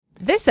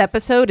This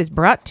episode is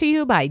brought to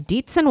you by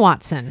Dietz and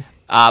Watson.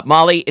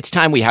 Molly, it's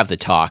time we have the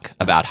talk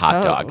about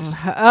hot dogs.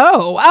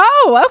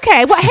 Oh,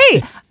 okay. Well,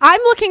 hey, I'm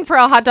looking for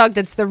a hot dog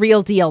that's the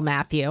real deal,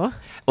 Matthew.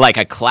 Like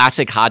a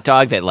classic hot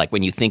dog that, like,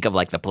 when you think of,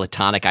 like, the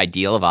platonic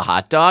ideal of a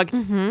hot dog,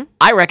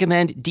 I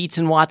recommend Dietz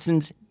and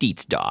Watson's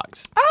Dietz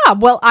Dogs.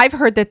 Well, I've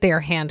heard that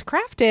they're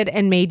handcrafted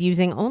and made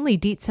using only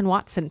Dietz and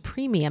Watson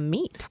premium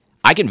meat.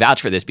 I can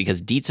vouch for this because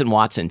Dietz and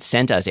Watson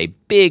sent us a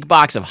big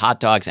box of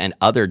hot dogs and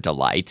other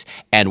delights.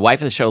 And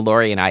wife of the show,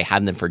 Lori, and I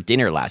had them for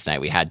dinner last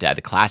night. We had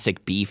the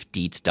classic beef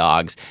Dietz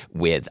dogs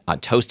with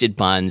toasted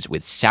buns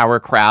with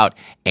sauerkraut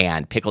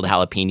and pickled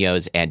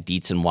jalapenos and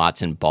Dietz and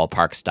Watson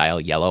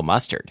ballpark-style yellow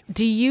mustard.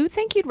 Do you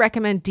think you'd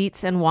recommend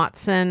Dietz and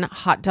Watson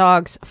hot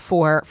dogs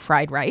for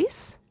fried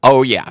rice?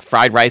 Oh, yeah.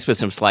 Fried rice with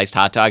some sliced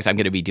hot dogs. I'm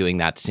going to be doing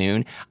that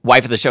soon.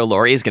 Wife of the show,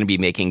 Lori, is going to be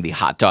making the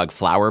hot dog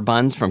flour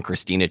buns from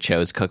Christina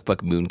Cho's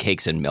cookbook,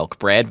 Mooncakes and Milk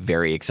Bread.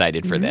 Very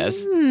excited for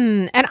this.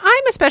 And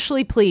I'm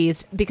especially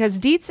pleased because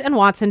Dietz and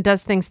Watson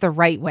does things the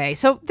right way.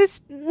 So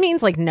this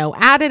means like no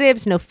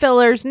additives, no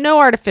fillers, no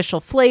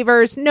artificial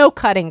flavors, no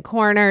cutting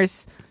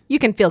corners. You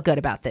can feel good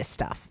about this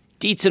stuff.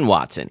 Dietz and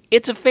Watson.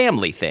 It's a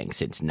family thing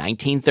since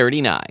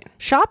 1939.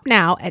 Shop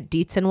now at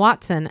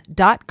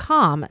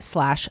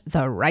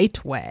dietzandwatson.com/the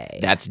right way.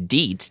 That's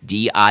Dietz,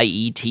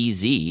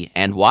 D-I-E-T-Z,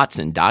 and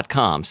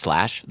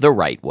Watson.com/the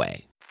right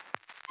way.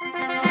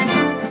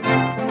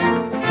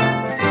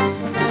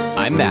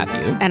 I'm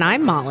Matthew. And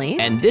I'm Molly.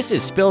 And this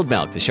is Spilled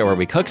Milk, the show where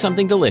we cook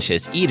something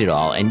delicious, eat it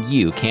all, and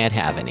you can't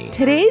have any.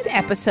 Today's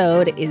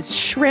episode is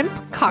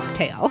shrimp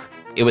cocktail.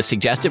 It was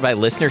suggested by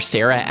listener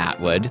Sarah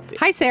Atwood.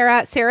 Hi,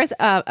 Sarah. Sarah's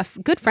a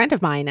good friend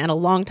of mine and a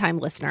longtime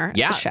listener of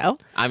the show.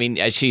 I mean,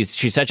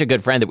 she's such a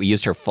good friend that we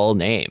used her full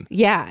name.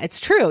 Yeah,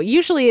 it's true.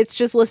 Usually it's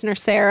just listener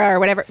Sarah or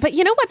whatever. But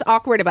you know what's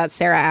awkward about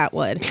Sarah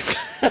Atwood?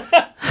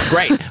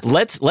 Great.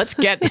 Let's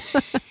get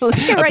right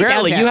apparently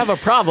down to you it. have a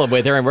problem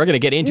with her, and we're going to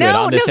get into it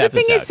on this episode.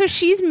 The thing is, so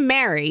she's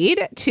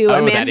married to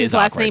a man whose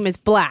last name is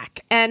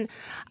Black. And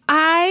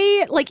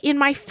I, like, in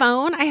my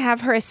phone, I have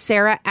her as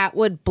Sarah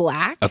Atwood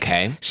Black.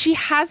 Okay. She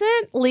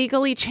hasn't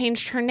legally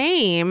changed her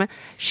name.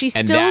 She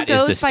And still that is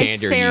the goes by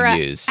standard you Sarah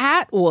use.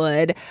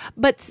 Atwood,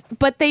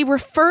 but they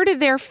refer to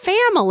their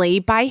family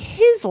by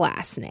his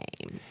last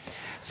name.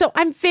 So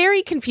I'm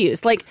very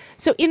confused. Like,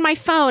 so in my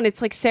phone,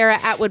 it's like Sarah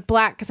Atwood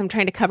Black because I'm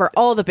trying to cover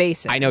all the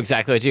bases. I know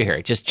exactly what you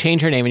hear. Just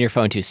change her name in your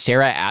phone to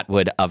Sarah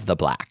Atwood of the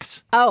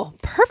Blacks. Oh,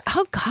 perfect.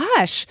 Oh,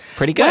 gosh.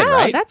 Pretty good, wow,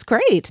 right? That's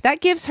great.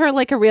 That gives her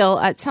like a real,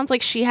 it sounds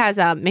like she has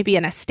maybe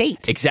an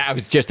estate. Exactly. I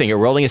was just thinking a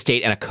rolling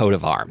estate and a coat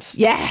of arms.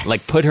 Yes.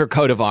 Like put her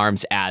coat of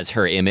arms as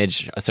her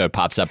image so it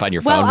pops up on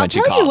your phone when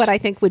she calls. Well, I'll tell you what I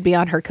think would be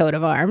on her coat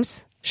of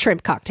arms.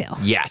 Shrimp cocktail.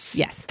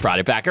 Yes. Brought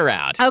it back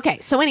around. Okay,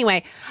 so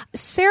anyway,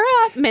 Sarah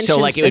mentioned So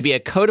like it would be a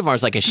coat of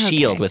arms, like a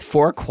shield with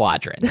 4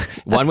 quadrants.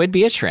 One would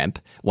be a shrimp.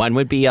 One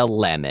would be a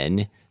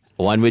lemon.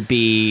 One would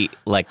be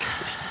like,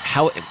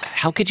 how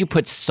could you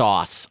put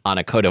sauce on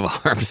a coat of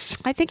arms?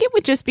 I think it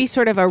would just be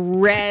sort of a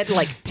red,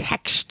 like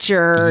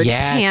textured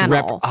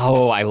panel.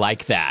 I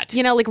like that.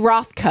 You know, like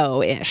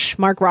Rothko-ish,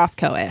 Mark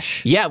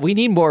Rothko-ish. Yeah, we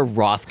need more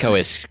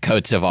Rothko-ish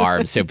coats of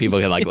arms so people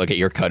can like look at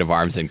your coat of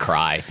arms and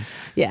cry.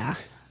 Yeah.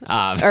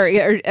 Or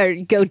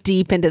go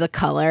deep into the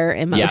color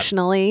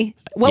emotionally.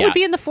 What would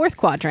be in the 4th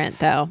quadrant,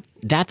 though?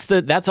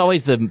 That's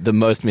always the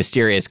most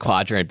mysterious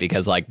quadrant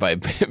because, like,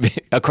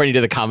 according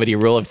to the comedy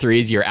rule of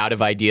 3s, you're out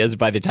of ideas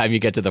by the time you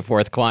get to the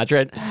 4th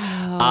quadrant.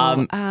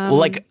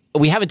 Like,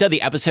 we haven't done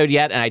the episode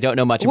yet, and I don't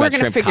know much about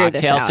shrimp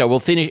cocktail, so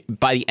we'll finish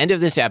by the end of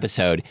this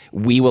episode.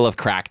 We will have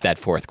cracked that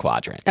 4th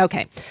quadrant.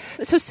 Okay,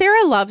 so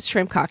Sarah loves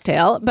shrimp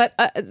cocktail, but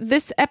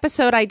this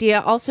episode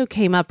idea also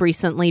came up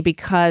recently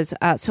because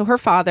so her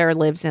father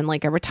lives in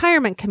like a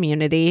retirement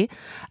community,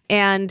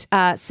 and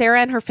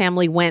Sarah and her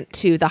family went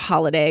to the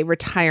holiday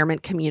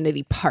retirement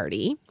community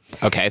party.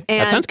 Okay,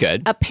 that sounds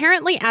good.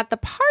 Apparently at the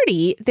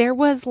party, there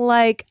was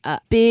like a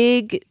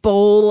big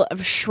bowl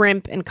of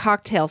shrimp and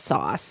cocktail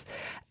sauce,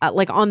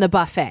 like on the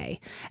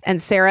buffet.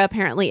 And Sarah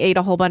apparently ate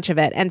a whole bunch of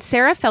it. And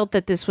Sarah felt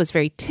that this was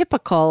very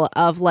typical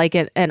of like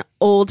an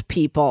old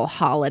people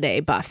holiday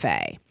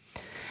buffet.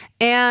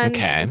 And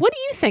what do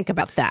you think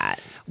about that?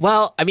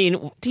 Well, I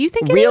mean, do you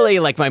think it really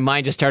is? Like my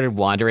mind just started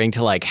wandering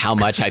to like how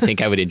much I think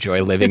I would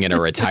enjoy living in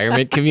a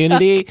retirement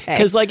community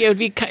because like it'll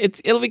be kind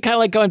of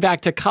like going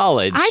back to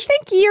college. I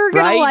think you're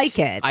gonna like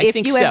it if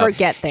you ever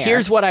get there.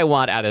 Here's what I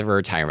want out of a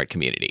retirement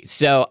community.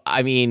 So,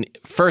 I mean,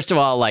 first of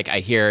all, like I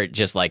hear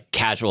just like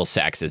casual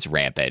sex is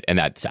rampant, and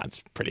that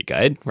sounds pretty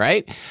good,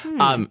 right?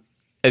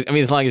 I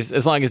mean, as long as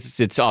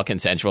it's all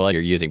consensual and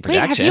you're using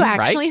protection, have you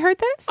actually heard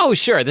this? Oh,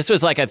 sure. This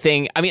was like a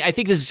thing. I mean, I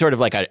think this is sort of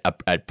like a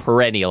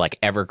perennial, like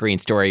evergreen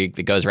story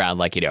that goes around.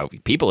 Like, you know,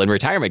 people in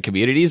retirement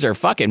communities are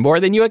fucking more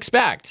than you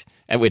expect,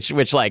 and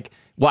which like.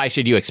 Why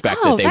should you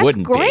expect that they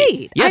wouldn't be? Oh, that's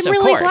great. Yes, I'm of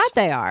really course. glad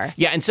they are.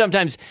 Yeah, and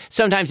sometimes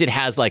it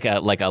has like a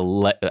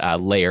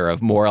layer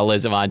of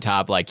moralism on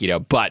top, like, you know,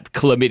 but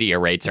chlamydia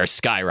rates are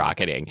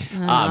skyrocketing.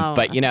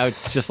 But, you know,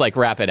 just like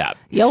wrap it up.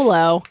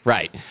 YOLO.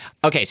 Right.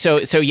 Okay, so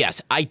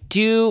yes, I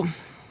do.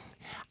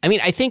 I mean,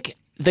 I think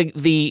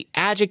the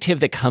adjective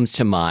that comes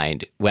to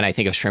mind when I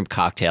think of shrimp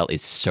cocktail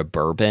is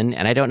suburban,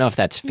 and I don't know if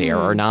that's fair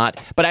or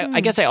not. But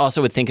I guess I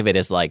also would think of it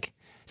as like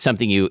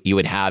something you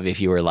would have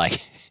if you were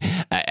like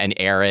an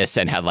heiress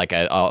and had like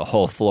a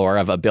whole floor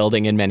of a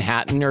building in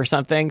Manhattan or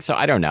something. So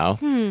I don't know.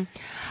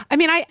 I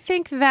mean, I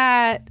think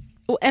that,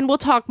 and we'll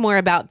talk more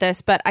about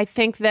this, but I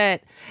think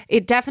that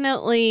it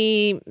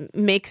definitely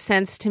makes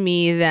sense to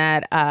me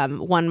that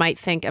one might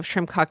think of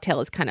shrimp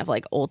cocktail as kind of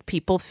like old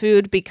people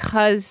food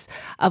because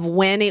of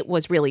when it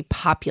was really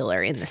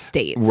popular in the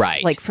States.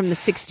 Right. Like from the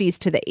 60s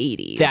to the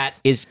 80s. That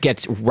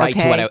gets right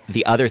to what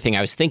the other thing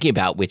I was thinking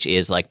about, which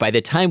is like by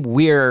the time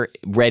we're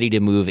ready to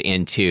move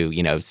into,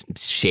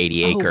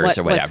 Shady Acres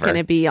or whatever. What's going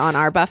to be on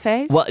our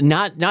buffets? Well,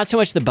 not so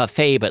much the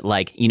buffet, but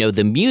like,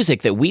 the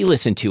music that we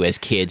listen to as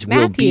kids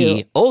will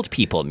be old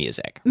people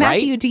music,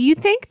 Matthew, right? do you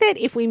think that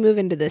if we move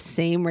into the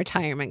same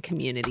retirement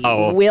community,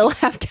 we'll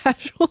have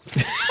casual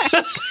sex?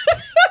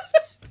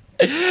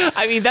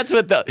 I mean, that's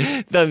what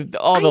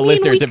all the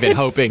listeners have been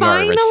hoping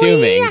or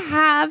assuming.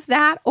 Have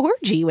that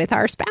orgy with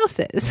our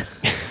spouses.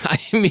 I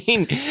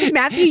mean,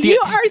 Matthew, you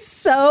are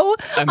so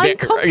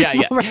uncomfortable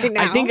right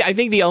now. I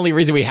think the only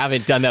reason we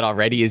haven't done that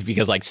already is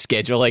because like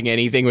scheduling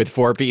anything with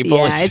 4 people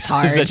it's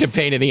hard. is such a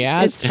pain in the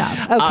ass. It's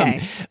tough.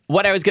 Okay.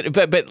 What I was gonna,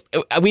 but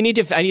I need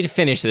to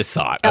finish this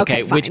thought.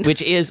 Okay,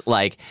 which is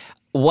like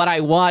what I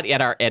want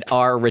at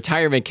our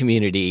retirement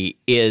community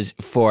is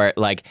for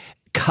like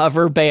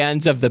cover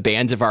bands of the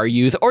bands of our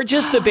youth, or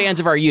just the bands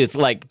of our youth,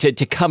 like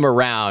to come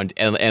around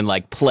and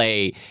like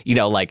play,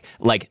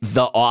 like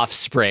the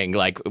Offspring,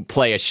 like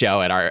play a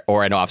show at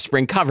or an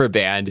Offspring cover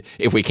band.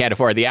 If we can't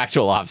afford the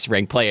actual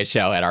Offspring, play a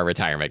show at our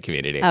retirement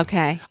community.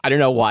 Okay. I don't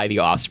know why the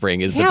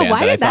Offspring is the band why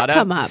that I did thought that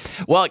come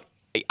of. up? Well,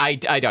 I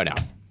don't know.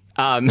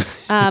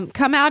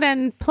 Come out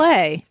and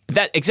play.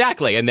 That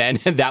exactly, and then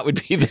that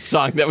would be the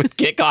song that would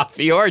kick off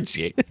the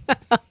orgy.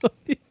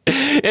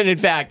 And in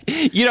fact,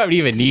 you don't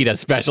even need a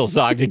special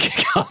song to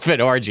kick off an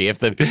orgy if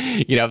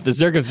the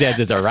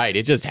circumstances are right.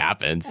 It just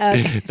happens.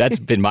 Okay. That's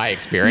been my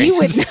experience. You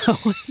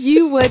would know.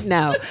 You would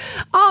know.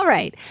 All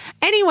right.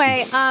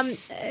 Anyway,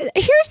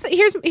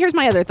 here's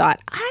my other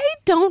thought. I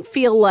don't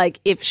feel like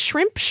if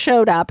shrimp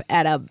showed up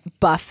at a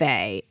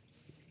buffet,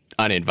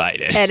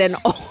 uninvited,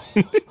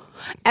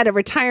 at a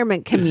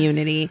retirement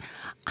community,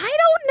 I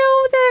don't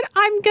know that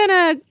I'm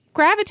gonna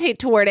gravitate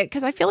toward it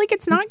because I feel like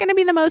it's not going to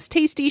be the most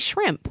tasty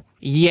shrimp.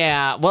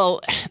 Yeah,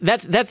 well,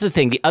 that's the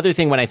thing. The other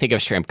thing when I think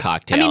of shrimp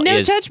cocktail, I mean,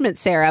 no judgment,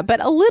 Sarah, but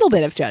a little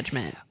bit of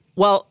judgment.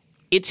 Well,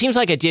 it seems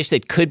like a dish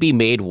that could be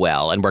made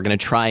well, and we're going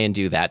to try and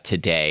do that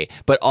today.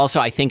 But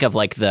also, I think of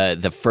like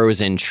the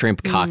frozen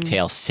shrimp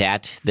cocktail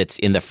set that's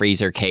in the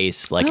freezer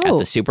case, like at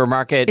the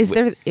supermarket.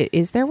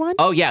 Is there one?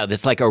 Oh yeah,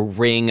 there's like a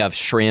ring of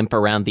shrimp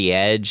around the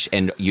edge,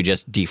 and you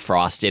just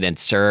defrost it and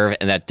serve,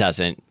 and that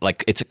doesn't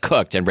it's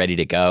cooked and ready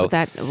to go.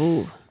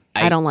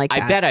 I don't like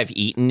that. I bet I've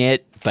eaten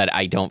it, but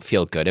I don't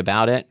feel good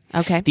about it.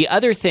 Okay. The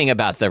other thing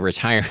about the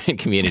retirement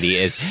community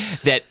is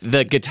that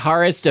the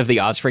guitarist of The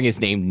Offspring is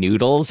named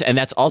Noodles, and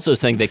that's also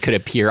something that could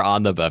appear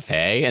on the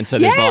buffet. And so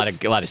there's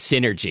a lot of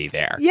synergy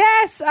there.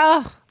 Yes.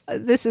 Oh,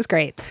 this is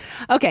great.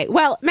 Okay.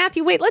 Well,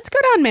 Matthew, wait, let's go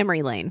down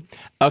memory lane.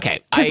 Okay.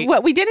 Because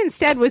what we did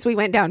instead was we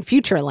went down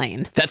future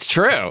lane. That's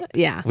true.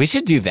 Yeah. We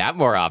should do that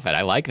more often.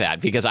 I like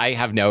that because I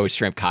have no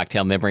shrimp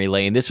cocktail memory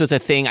lane. This was a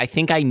thing I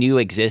think I knew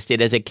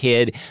existed as a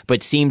kid,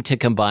 but seemed to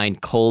combine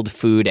cold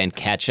food and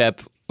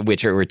ketchup,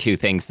 which were two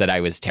things that I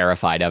was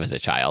terrified of as a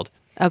child.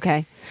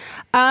 Okay.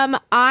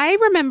 I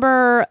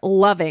remember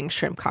loving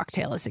shrimp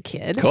cocktail as a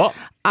kid. Cool.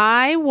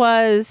 I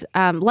was,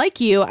 like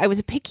you, I was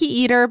a picky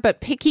eater, but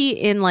picky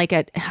in like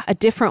a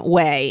different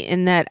way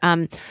in that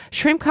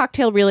shrimp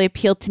cocktail really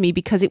appealed to me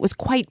because it was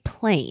quite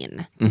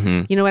plain.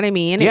 Mm-hmm. You know what I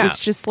mean? Yeah. It was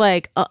just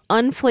like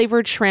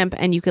unflavored shrimp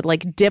and you could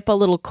like dip a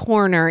little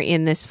corner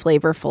in this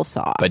flavorful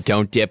sauce. But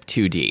don't dip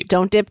too deep.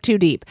 Don't dip too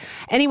deep.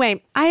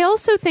 Anyway, I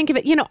also think of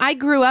it, I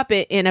grew up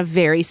in a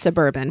very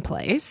suburban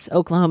place,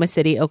 Oklahoma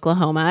City,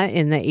 Oklahoma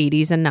in the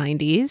 80s and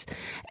 90s.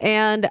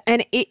 And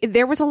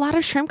there was a lot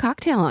of shrimp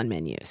cocktail on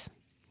menus.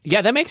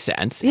 Yeah, that makes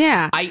sense.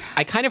 Yeah.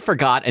 I kind of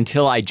forgot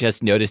until I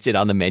just noticed it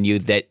on the menu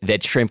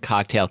that shrimp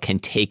cocktail can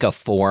take a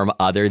form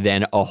other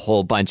than a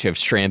whole bunch of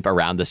shrimp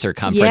around the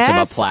circumference of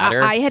a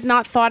platter. I had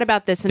not thought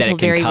about this until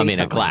very recently. That it can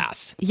come in a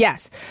glass.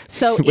 Yes.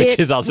 So which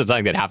is also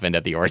something that happened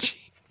at the orgy.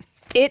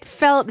 It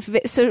felt,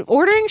 so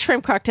ordering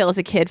shrimp cocktail as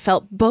a kid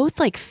felt both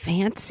like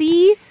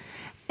fancy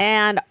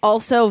and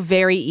also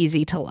very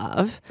easy to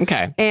love.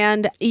 Okay.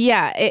 And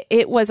yeah,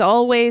 it was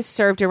always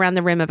served around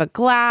the rim of a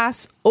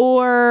glass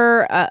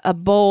or a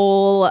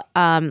bowl,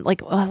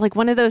 like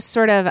one of those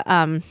sort of,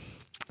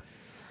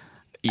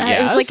 yes.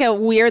 It was like a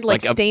weird,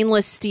 like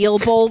stainless steel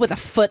bowl with a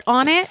foot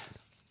on it.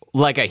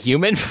 Like a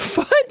human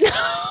foot?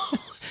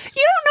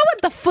 You don't know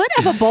what the foot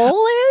of a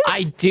bowl is?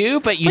 I do,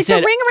 but you like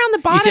said the ring around the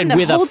bottom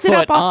that holds it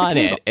up off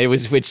the table.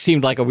 Which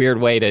seemed like a weird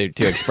way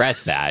to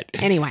express that.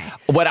 Anyway,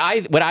 what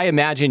I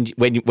imagined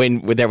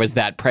when there was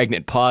that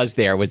pregnant pause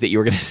there was that you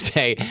were going to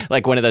say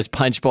like one of those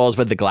punch bowls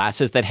with the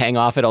glasses that hang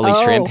off it, only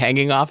shrimp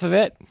hanging off of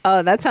it.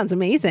 Oh, that sounds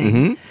amazing.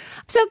 Mm-hmm.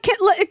 So can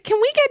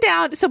we get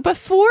down? So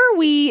before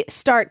we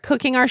start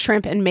cooking our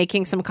shrimp and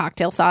making some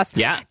cocktail sauce,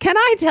 can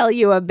I tell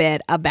you a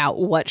bit about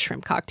what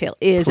shrimp cocktail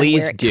is and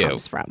where it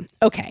comes from?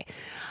 Okay.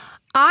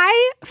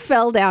 I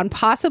fell down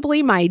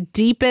possibly my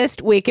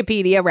deepest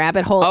Wikipedia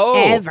rabbit hole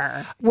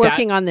ever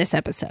working on this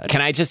episode.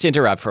 Can I just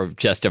interrupt for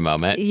just a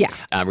moment? Yeah.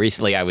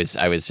 Recently, I was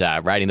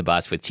riding the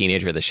bus with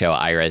teenager of the show,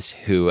 Iris,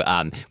 who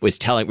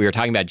we were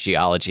talking about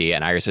geology,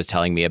 and Iris was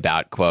telling me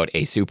about, quote,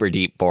 a super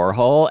deep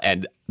borehole,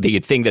 and the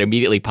thing that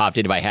immediately popped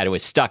into my head and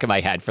was stuck in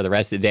my head for the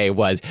rest of the day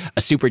was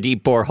a super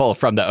deep borehole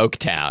from the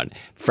Oaktown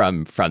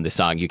from the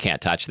song You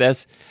Can't Touch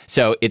This.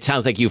 So it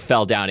sounds like you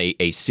fell down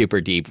a super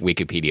deep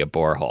Wikipedia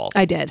borehole.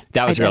 I did.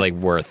 That was really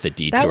worth the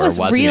detour,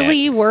 wasn't it? That was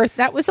really worth.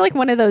 That was like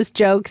one of those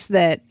jokes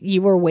that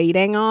you were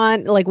waiting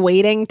on, like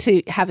waiting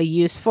to have a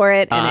use for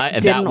it, and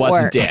it didn't work.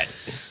 And that wasn't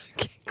it.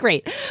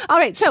 Great. All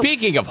right. So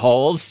speaking of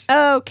holes.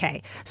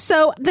 Okay.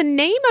 So the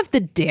name of the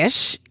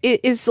dish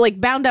is like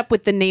bound up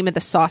with the name of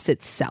the sauce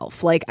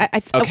itself. Like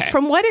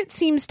from what it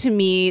seems to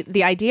me,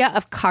 the idea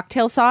of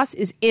cocktail sauce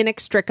is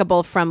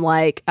inextricable from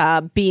like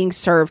being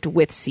served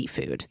with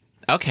seafood.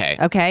 Okay.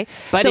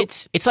 But so,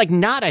 it's like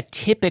not a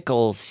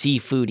typical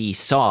seafoody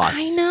sauce.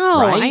 I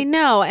know. Right? I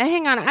know.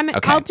 Hang on.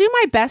 I'll do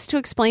my best to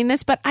explain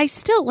this, but I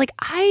still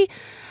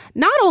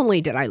not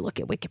only did I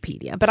look at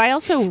Wikipedia, but I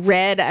also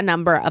read a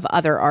number of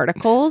other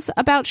articles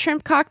about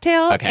shrimp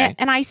cocktail. Okay.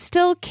 And I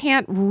still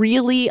can't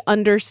really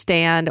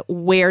understand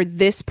where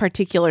this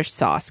particular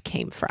sauce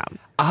came from.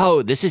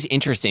 Oh, this is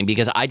interesting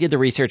because I did the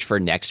research for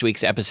next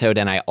week's episode,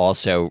 and I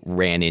also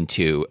ran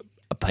into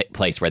a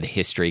place where the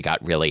history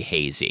got really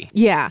hazy.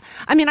 Yeah.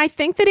 I mean, I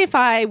think that if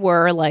I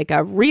were like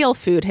a real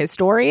food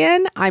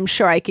historian, I'm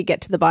sure I could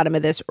get to the bottom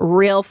of this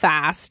real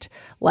fast,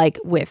 like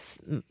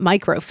with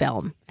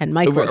microfilm and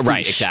microfiche.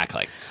 Right,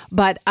 exactly.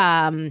 But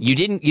you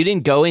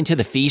didn't go into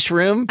the fiche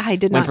room? I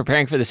did not. When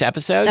preparing for this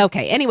episode?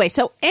 Okay. Anyway,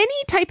 so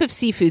any type of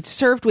seafood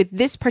served with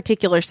this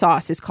particular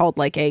sauce is called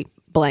like a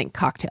blank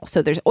cocktail.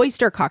 So there's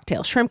oyster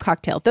cocktail, shrimp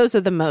cocktail. Those are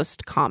the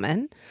most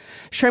common.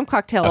 Shrimp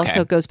cocktail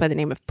also goes by the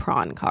name of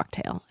prawn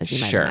cocktail, as you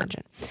might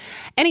imagine.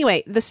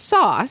 Anyway, the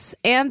sauce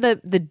and the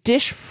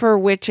dish for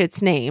which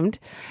it's named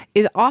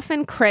is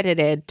often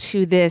credited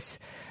to this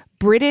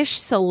British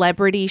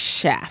celebrity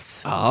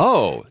chef.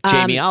 Oh,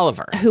 Jamie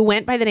Oliver. Who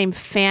went by the name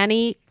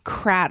Fanny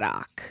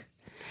Cradock.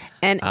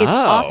 And it's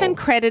often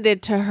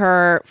credited to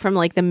her from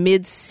like the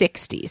mid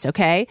 60s.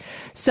 Okay.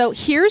 So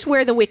here's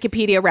where the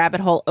Wikipedia rabbit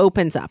hole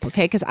opens up.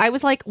 Okay. Because I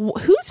was like,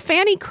 who's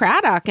Fanny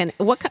Cradock and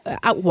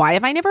why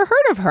have I never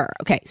heard of her?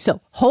 Okay. So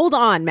hold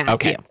on, Matthew.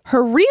 Okay.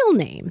 Her real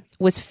name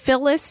was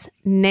Phyllis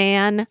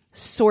Nan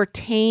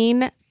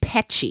Sortain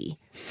Pecci.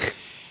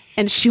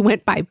 And she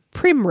went by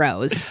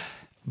Primrose.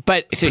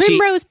 But so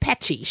Primrose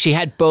Pecci. She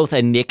had both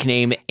a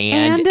nickname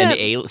and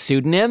a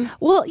pseudonym.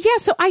 Well, yeah.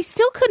 So I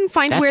still couldn't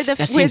find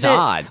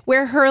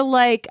where her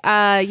like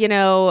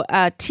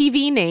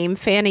TV name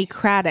Fanny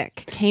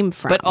Cradock came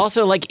from. But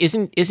also, like,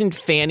 isn't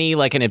Fanny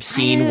like an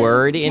obscene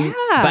word?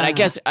 But I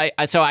guess I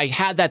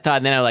had that thought,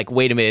 and then I like,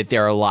 wait a minute,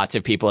 there are lots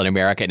of people in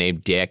America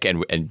named Dick,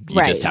 and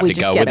you just have to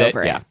go with it.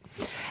 Yeah.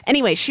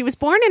 Anyway, she was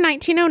born in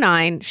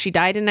 1909. She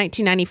died in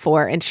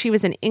 1994, and she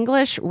was an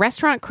English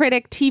restaurant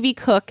critic, TV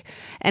cook,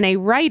 and a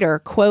writer,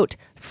 quote,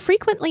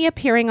 frequently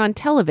appearing on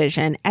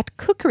television at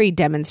cookery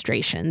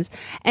demonstrations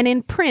and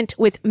in print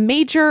with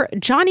Major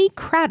Johnny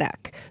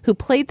Cradock, who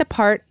played the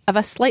part of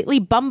a slightly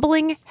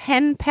bumbling,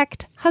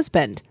 hen-pecked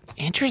husband.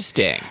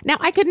 Interesting. Now,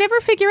 I could never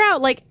figure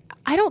out, like,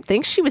 I don't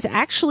think she was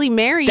actually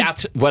married.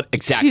 That's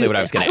exactly what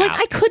I was going to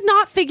ask. I could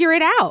not figure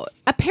it out.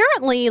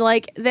 Apparently,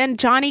 like, then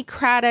Johnny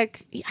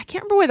Cradock, I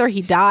can't remember whether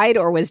he died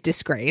or was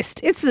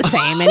disgraced. It's the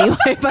same anyway.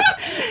 But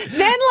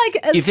then,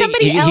 like,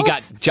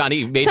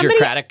 Major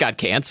Cradock got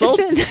canceled?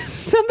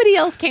 Somebody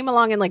else came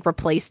along and, like,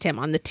 replaced him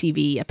on the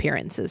TV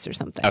appearances or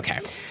something. Okay.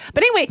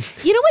 But anyway,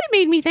 you know what it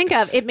made me think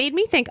of? It made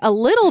me think a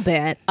little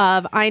bit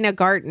of Ina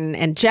Garten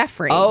and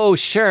Jeffrey. Oh,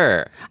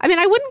 sure. I mean,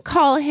 I wouldn't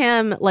call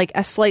him, like,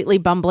 a slightly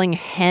bumbling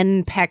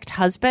hen-pecked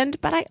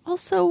husband, but I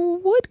also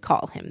would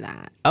call him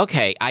that.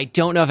 Okay. I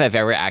don't know if I've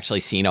ever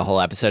actually seen a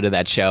whole episode of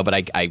that show, but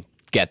I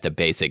get the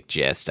basic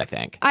gist, I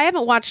think. I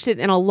haven't watched it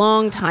in a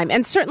long time.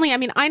 And certainly, I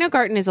mean, Ina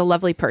Garten is a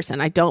lovely person.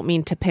 I don't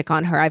mean to pick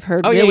on her. I've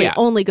heard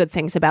only good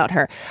things about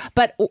her.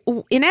 But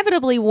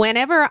inevitably,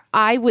 whenever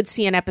I would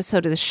see an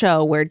episode of the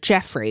show where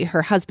Jeffrey,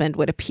 her husband,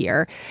 would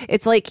appear,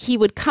 it's like he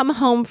would come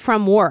home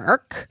from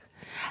work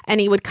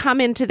and he would come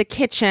into the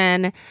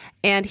kitchen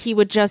and he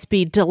would just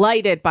be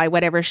delighted by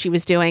whatever she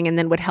was doing and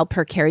then would help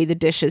her carry the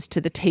dishes to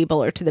the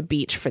table or to the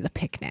beach for the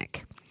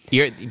picnic.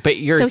 You're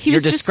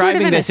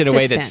describing this in a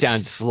way that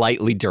sounds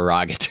slightly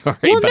derogatory,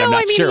 but I'm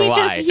not sure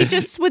why. He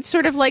just would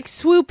sort of like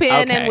swoop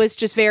in and was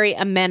just very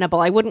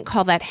amenable. I wouldn't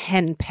call that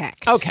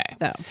henpecked. Okay,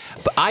 though.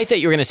 But I thought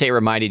you were going to say it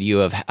reminded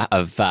you of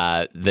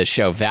the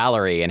show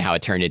Valerie and how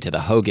it turned into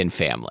the Hogan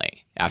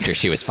family. after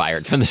she was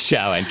fired from the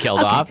show and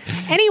killed off.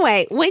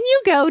 Anyway, when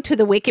you go to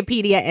the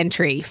Wikipedia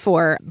entry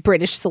for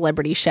British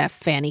celebrity chef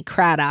Fanny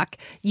Cradock,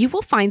 you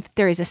will find that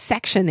there is a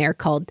section there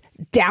called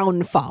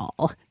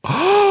Downfall.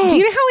 Do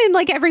you know how in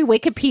like every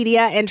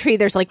Wikipedia entry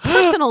there's like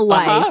personal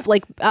life,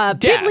 like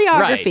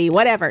bibliography, right.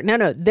 whatever?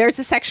 No, there's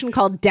a section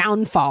called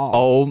Downfall.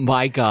 Oh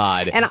my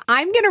God. And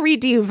I'm going to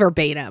read to you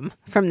verbatim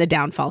from the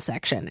Downfall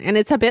section, and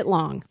it's a bit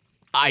long.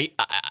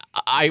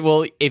 I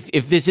will if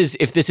this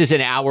is an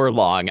hour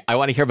long, I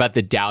want to hear about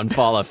the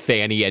downfall of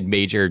Fanny and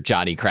Major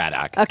Johnny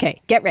Cradock. Okay,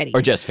 get ready.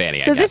 Or just Fanny.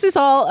 So this is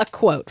all a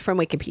quote from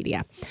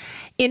Wikipedia.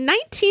 In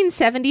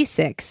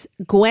 1976,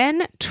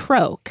 Gwen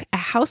Troke, a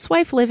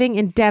housewife living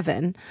in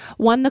Devon,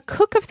 won the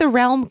Cook of the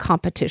Realm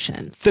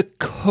competition. The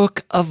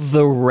Cook of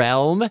the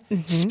Realm?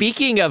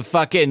 Speaking of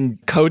fucking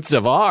coats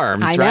of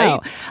arms, I right?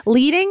 know.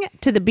 Leading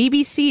to the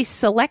BBC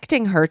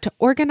selecting her to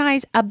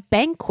organize a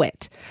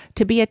banquet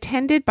to be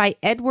attended by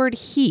Edward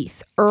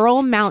Heath,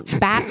 Earl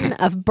Mountbatten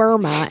of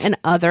Burma, and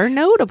other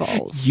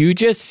notables. You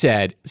just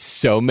said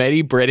so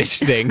many British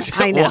things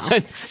at I know.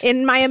 once.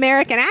 In my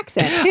American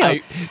accent,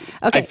 too.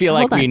 I feel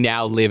like hold on. we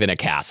now live in a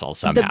castle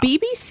somehow. The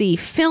BBC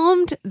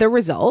filmed the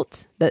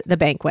result, the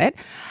banquet,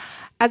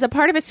 as a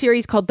part of a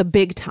series called The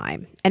Big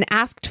Time, and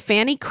asked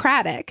Fanny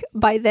Cradock,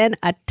 by then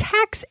a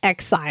tax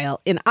exile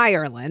in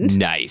Ireland,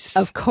 Nice.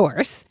 of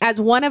course, as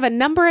one of a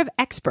number of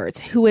experts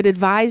who would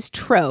advise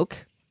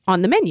Troke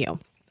on the menu.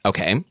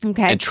 Okay.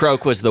 Okay. And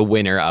Troke was the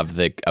winner of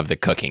the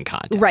cooking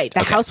contest. Right. The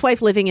Okay.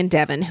 housewife living in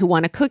Devon who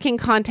won a cooking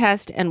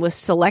contest and was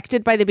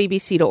selected by the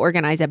BBC to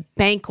organize a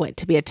banquet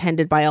to be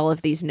attended by all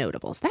of these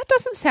notables. That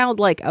doesn't sound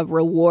like a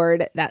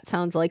reward. That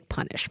sounds like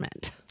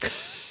punishment.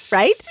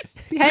 Right?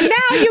 And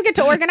now you get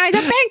to organize a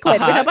banquet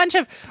with a bunch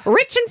of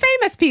rich and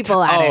famous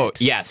people at it. Oh,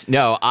 yes.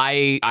 No,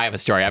 I have a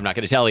story I'm not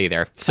going to tell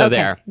either. So Okay,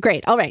 there.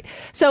 Great. All right.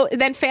 So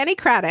then Fanny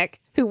Cradock,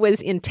 who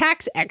was in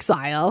tax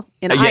exile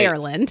in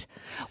Ireland,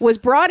 was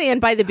brought in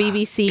by the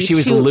BBC She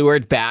was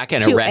lured back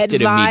and to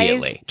arrested advise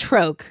immediately.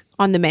 Troke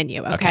on the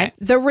menu. Okay.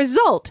 The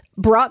result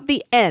brought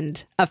the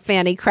end of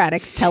Fanny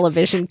Cradock's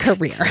television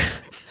career.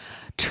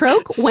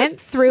 Troke went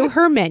through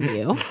her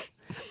menu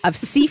of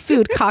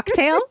seafood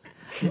cocktail,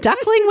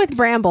 duckling with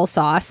bramble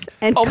sauce,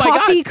 and Oh my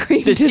coffee God. cream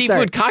The dessert.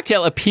 seafood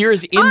cocktail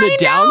appears in I the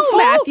downfall? know,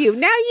 Matthew.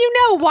 Now you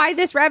know why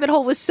this rabbit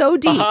hole was so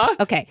deep.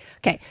 Okay.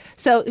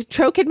 So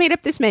Troke had made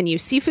up this menu: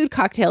 seafood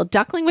cocktail,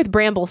 duckling with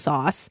bramble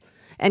sauce,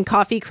 and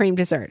coffee cream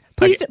dessert.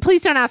 Please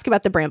don't ask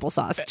about the bramble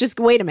sauce. Just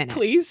wait a minute.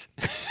 Please.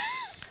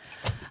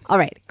 All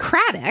right.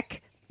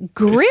 Cradock,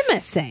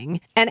 grimacing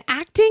and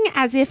acting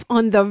as if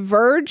on the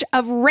verge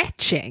of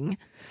retching,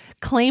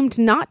 claimed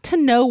not to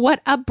know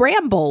what a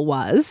bramble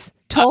was,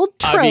 told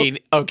Troke. I mean,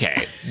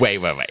 okay. Wait.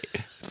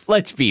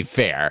 Let's be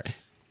fair.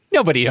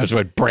 Nobody knows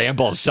what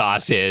bramble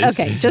sauce is.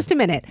 Okay, just a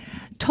minute.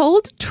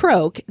 Told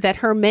Troke that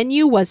her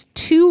menu was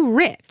too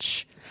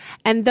rich,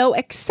 and though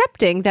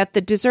accepting that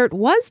the dessert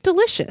was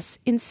delicious,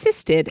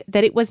 insisted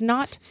that it was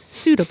not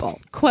suitable.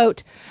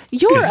 Quote,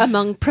 "You're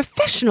among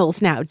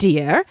professionals now,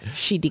 dear,"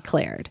 she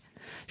declared.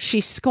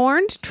 She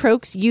scorned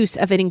Troke's use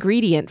of an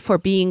ingredient for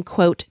being,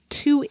 quote,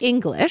 too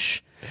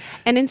English,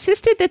 and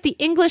insisted that the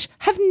English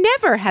have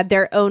never had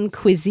their own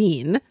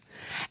cuisine,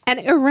 and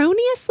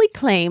erroneously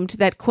claimed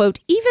that, quote,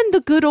 even the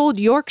good old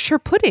Yorkshire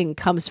pudding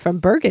comes from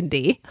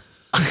Burgundy.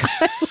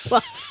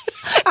 Well,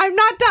 I'm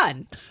not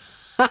done.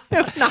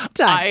 I'm not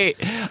done.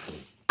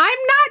 I'm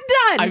not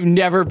done. I've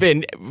never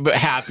been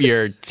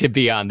happier to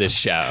be on this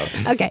show.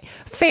 Okay.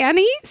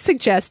 Fanny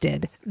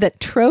suggested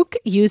that Troke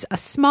use a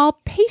small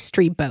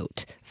pastry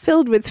boat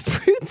filled with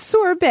fruit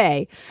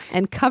sorbet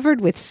and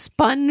covered with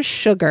spun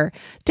sugar,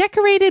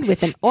 decorated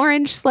with an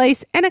orange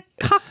slice and a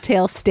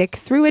cocktail stick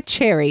through a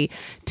cherry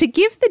to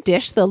give the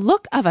dish the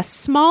look of a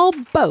small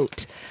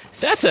boat.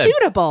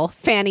 Suitable,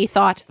 Fanny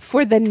thought,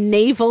 for the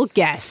naval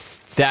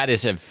guests. That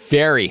is a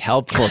very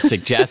helpful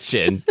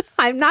suggestion.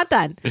 I'm not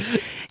done.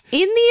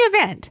 In the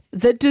event,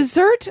 the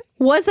dessert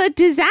was a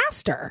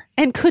disaster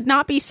and could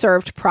not be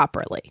served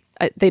properly.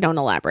 They don't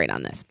elaborate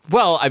on this.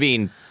 Well, I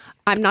mean,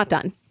 I'm not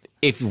done.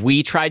 if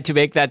we tried to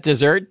make that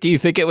dessert, do you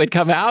think it would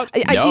come out?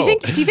 No. Do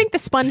you think the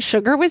spun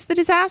sugar was the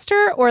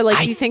disaster, or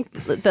like do you think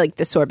like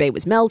the sorbet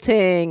was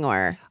melting,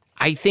 or?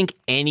 I think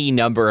any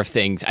number of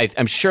things.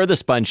 I'm sure the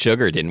spun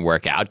sugar didn't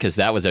work out because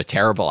that was a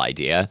terrible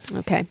idea.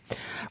 Okay.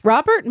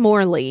 Robert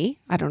Morley,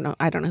 I don't know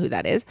who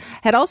that is,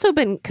 had also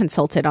been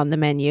consulted on the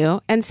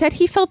menu and said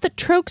he felt that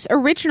Troke's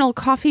original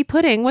coffee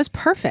pudding was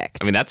perfect.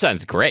 I mean, that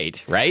sounds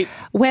great, right?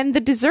 When the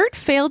dessert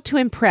failed to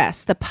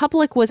impress, the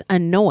public was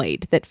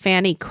annoyed that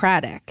Fanny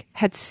Cradock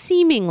had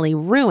seemingly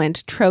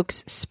ruined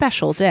Troke's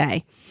special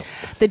day.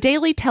 The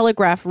Daily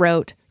Telegraph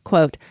wrote,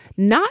 quote,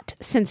 "Not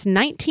since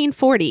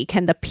 1940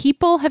 can the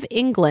people of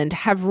England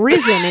have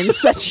risen in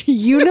such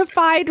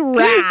unified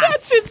wrath." Not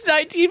since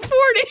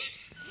 1940.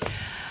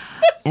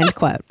 End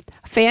quote.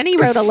 Fanny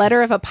wrote a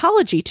letter of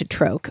apology to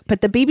Troke,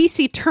 but the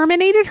BBC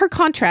terminated her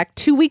contract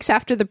 2 weeks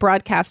after the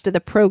broadcast of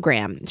the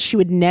program. She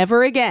would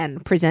never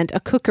again present a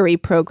cookery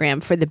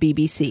program for the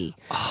BBC.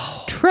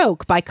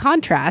 Troke, by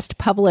contrast,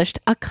 published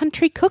a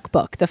country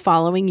cookbook the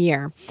following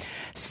year.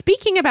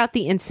 Speaking about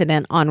the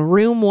incident on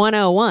Room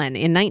 101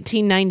 in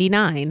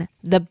 1999,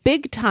 the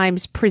Big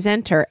Times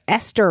presenter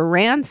Esther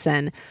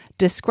Ranson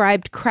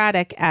described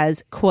Craddock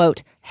as,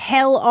 quote,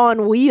 hell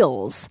on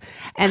wheels,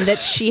 and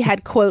that she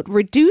had, quote,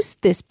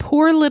 reduced this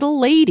poor little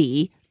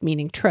lady,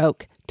 meaning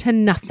Troke, to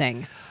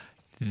nothing.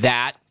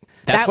 That's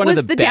that one was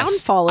of the the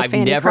best. downfall of I've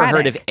Fanny never Craddock.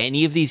 heard of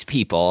any of these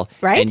people,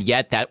 Right? and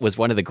yet that was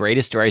one of the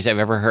greatest stories I've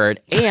ever heard.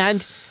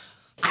 And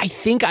I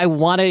think I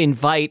want to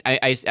invite.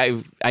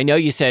 I know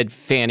you said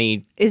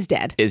Fanny Is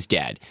dead. is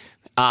dead,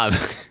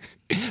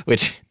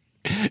 which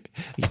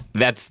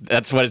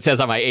that's what it says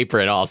on my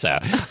apron. Also,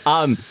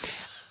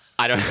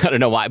 I don't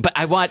know why, but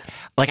I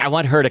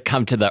want her to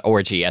come to the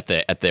orgy at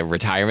the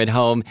retirement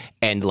home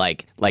and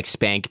like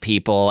spank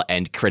people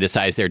and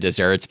criticize their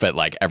desserts, but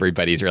like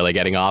everybody's really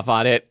getting off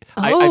on it.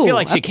 I feel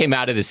like she came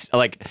out of this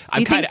like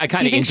I'm kind of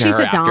into she's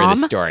her a after dom?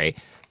 this story.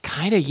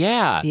 Kind of,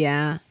 yeah.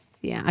 Yeah.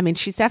 I mean,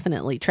 she's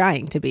definitely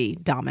trying to be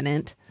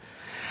dominant.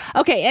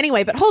 Okay,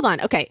 anyway, but hold on.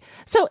 Okay,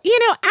 so,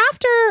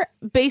 after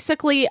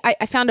basically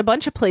I found a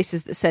bunch of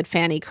places that said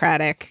Fanny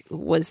Craddock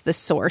was the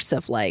source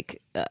of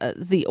like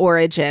the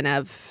origin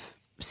of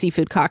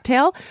Seafood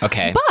Cocktail.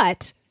 Okay.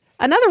 But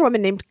another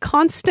woman named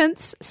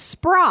Constance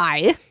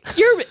Spry.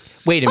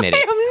 Wait a minute.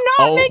 I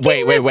am not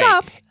making this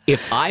up.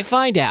 If I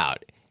find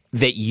out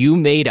that you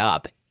made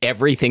up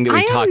everything that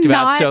we've talked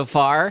about so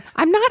far,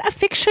 I'm not a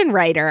fiction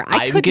writer.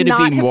 I'm going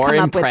to be more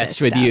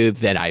impressed with you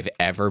than I've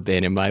ever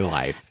been in my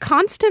life.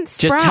 Constance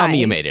Spry. Just tell me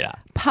you made it up.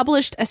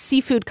 Published a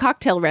seafood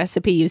cocktail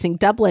recipe using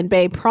Dublin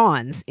Bay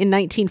prawns in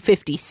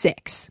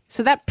 1956.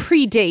 So that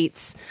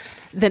predates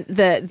the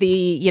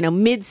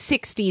mid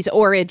 60s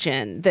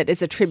origin that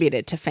is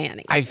attributed to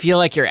Fanny. I feel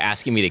like you're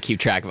asking me to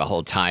keep track of a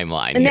whole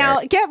timeline here. Now,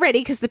 get ready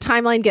because the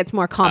timeline gets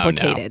more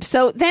complicated. Oh, no.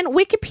 So then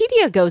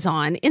Wikipedia goes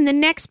on in the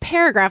next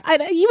paragraph.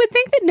 You would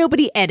think that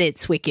nobody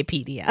edits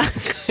Wikipedia.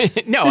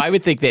 No, I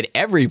would think that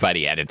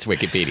everybody edits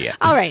Wikipedia.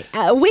 All right.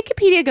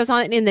 Wikipedia goes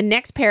on in the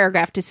next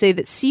paragraph to say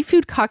that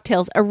seafood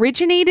cocktails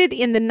originated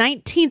in the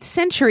 19th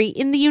century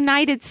in the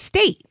United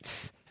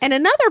States. And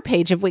another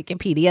page of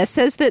Wikipedia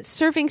says that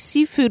serving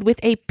seafood with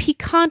a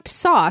piquant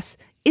sauce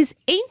is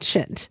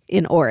ancient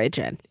in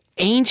origin.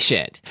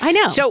 Ancient. I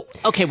know. So,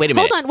 okay, wait a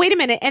minute. Hold on, wait a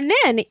minute. And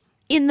then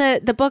in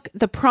the book,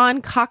 The Prawn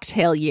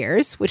Cocktail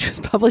Years, which was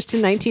published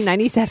in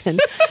 1997,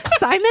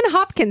 Simon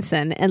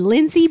Hopkinson and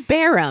Lindsay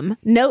Barham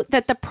note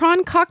that the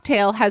prawn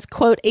cocktail has,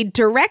 quote, a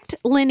direct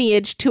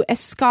lineage to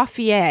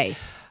Escoffier.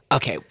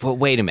 Okay, well,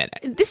 wait a minute.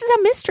 This is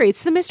a mystery.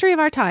 It's the mystery of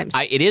our times.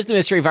 It is the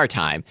mystery of our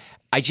time.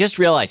 I just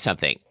realized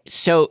something.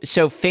 So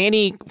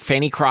Fanny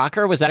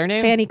Crocker, was that her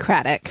name? Fanny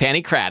Craddock.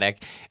 Fanny Craddock.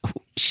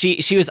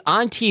 She was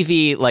on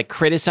TV like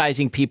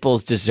criticizing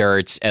people's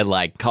desserts and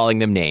like calling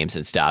them names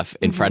and stuff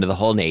in front of the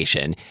whole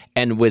nation,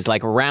 and was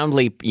like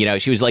roundly,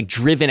 she was like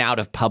driven out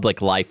of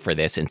public life for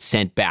this and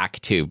sent back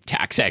to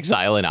tax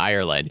exile in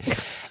Ireland.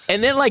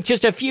 And then like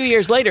just a few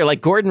years later,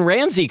 like Gordon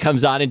Ramsay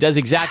comes on and does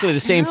exactly the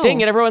same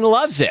thing and everyone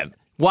loves him.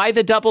 Why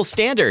the double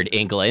standard,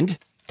 England?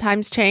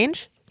 Times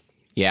change?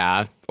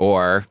 Yeah,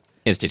 or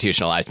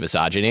institutionalized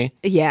misogyny.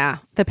 Yeah,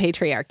 the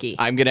patriarchy.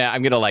 I'm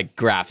gonna like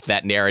graft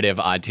that narrative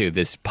onto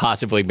this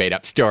possibly made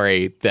up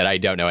story that I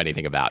don't know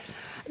anything about.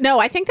 No,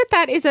 I think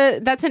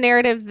that's a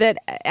narrative that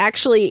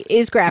actually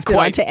is grafted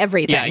onto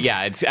everything.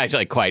 Yeah, it's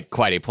actually quite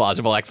a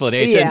plausible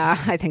explanation. Yeah,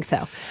 I think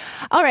so.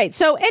 All right.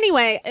 So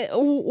anyway,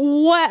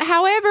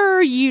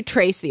 however you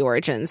trace the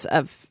origins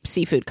of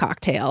seafood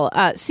cocktail,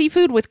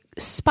 seafood with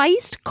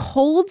spiced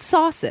cold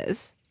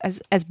sauces,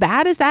 as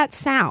bad as that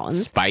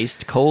sounds,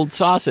 spiced cold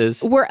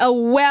sauces were a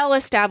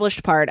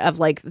well-established part of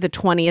like the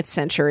 20th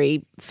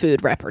century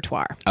food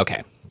repertoire.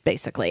 Okay.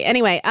 Basically.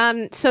 Anyway,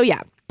 so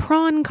yeah.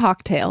 Prawn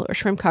cocktail or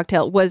shrimp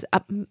cocktail was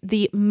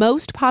the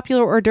most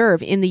popular hors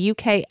d'oeuvre in the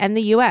UK and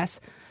the US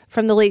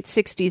from the late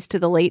 60s to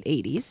the late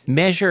 80s.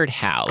 Measured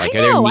how? Like,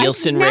 are there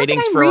Nielsen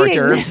ratings for hors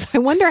d'oeuvres? I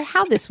wonder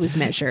how this was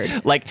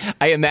measured. Like,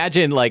 I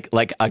imagine like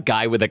a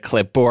guy with a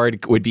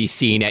clipboard would be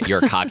seen at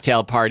your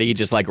cocktail party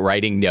just like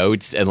writing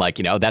notes and like,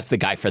 that's the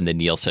guy from the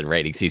Nielsen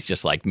ratings. He's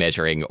just like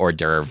measuring hors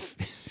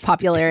d'oeuvre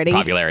popularity.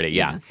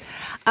 Yeah.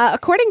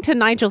 According to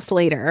Nigel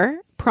Slater,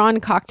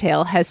 prawn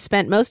cocktail has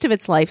spent most of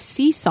its life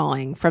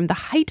seesawing from the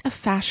height of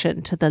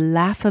fashion to the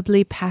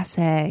laughably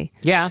passé.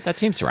 Yeah, that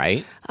seems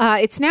right.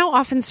 It's now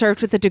often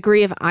served with a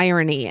degree of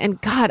irony.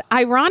 And God,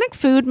 ironic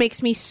food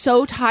makes me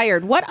so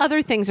tired. What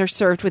other things are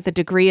served with a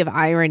degree of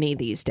irony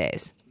these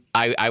days?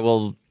 I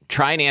will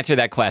try and answer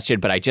that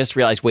question, but I just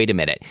realized, wait a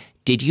minute.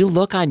 Did you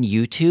look on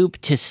YouTube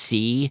to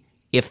see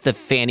if the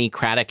Fanny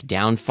Craddock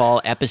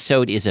downfall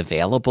episode is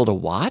available to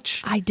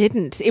watch? I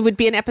didn't. It would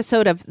be an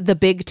episode of The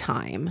Big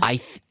Time.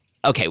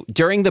 okay,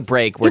 during the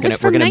break, we're It was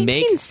gonna from make.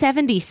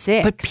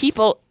 1976. But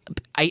people,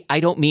 I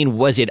don't mean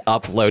was it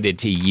uploaded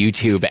to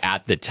YouTube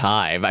at the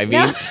time. I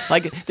mean,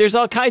 like, there's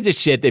all kinds of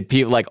shit that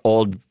people, like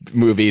old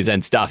movies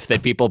and stuff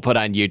that people put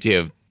on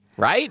YouTube,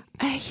 right?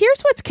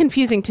 Here's what's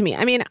confusing to me.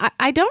 I mean,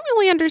 I don't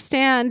really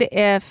understand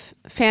if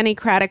Fanny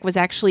Craddock was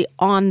actually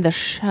on the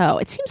show.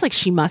 It seems like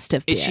she must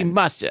have been. She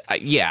must,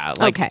 yeah.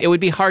 Like, Okay. it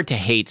would be hard to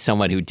hate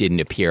someone who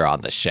didn't appear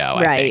on the show,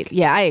 I Right. think.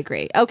 Yeah, I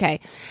agree.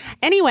 Okay.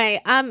 Anyway,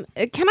 can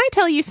I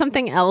tell you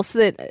something else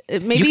that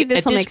maybe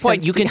this will make sense? At this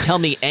point, you can tell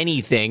me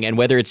anything, and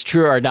whether it's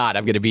true or not,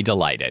 I'm going to be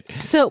delighted.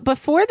 So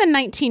before the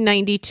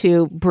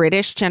 1992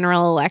 British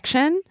general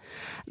election,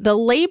 the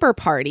Labour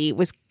Party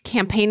was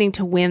campaigning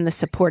to win the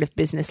support of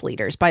business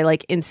leaders by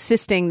like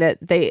insisting that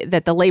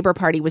the Labour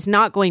Party was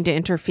not going to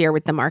interfere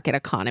with the market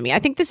economy. I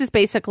think this is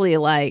basically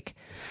like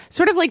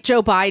sort of like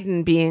Joe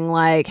Biden being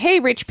like, "Hey,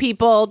 rich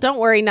people, don't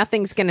worry,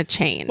 nothing's going to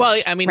change."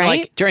 Well, I mean,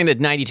 right? like during the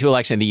 92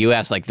 election in the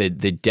U.S., like the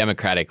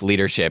Democratic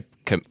Leadership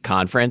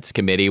Conference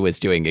Committee was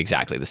doing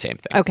exactly the same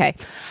thing. Okay.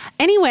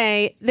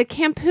 Anyway, the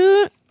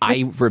campaign.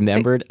 I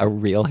remembered a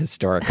real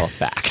historical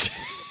fact.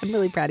 I'm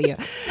really proud of you.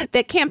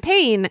 The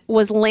campaign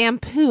was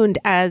lampooned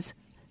as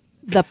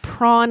the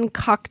prawn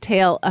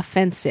cocktail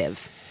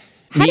offensive.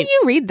 How do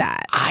you read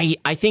that? I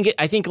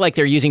think like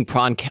they're using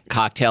prawn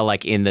cocktail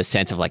like in the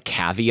sense of like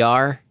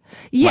caviar.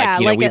 Yeah,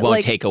 like, we won't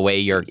like, take away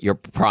your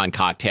prawn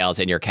cocktails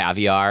and your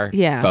caviar.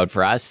 Yeah. Vote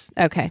for us.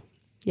 Okay.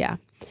 Yeah.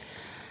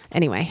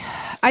 Anyway,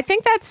 I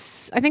think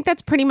that's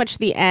pretty much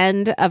the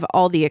end of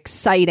all the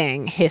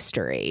exciting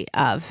history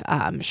of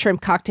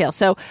shrimp cocktail.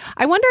 So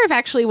I wonder if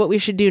actually what we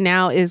should do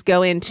now is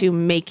go into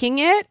making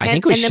it. I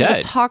think we and then we'll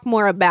should. talk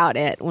more about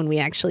it when we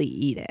actually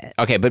eat it.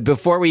 Okay, but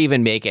before we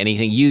even make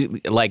anything, you,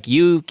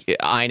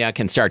 Ina,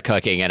 can start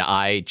cooking, and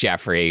I,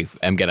 Jeffrey,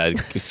 am gonna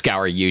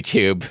scour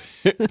YouTube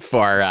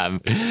for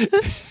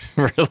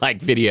like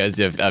videos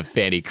of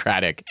Fanny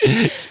Craddock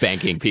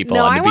spanking people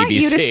No, on the I BBC. want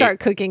you to start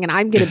cooking, and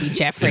I'm going to be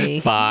Jeffrey.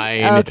 Fine.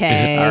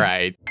 Okay. All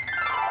right.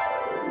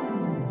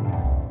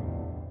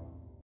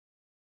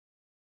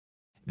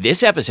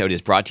 This episode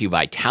is brought to you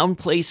by Town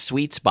Place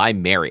Suites by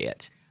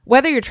Marriott.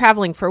 Whether you're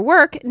traveling for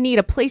work, need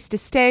a place to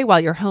stay while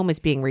your home is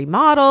being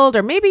remodeled,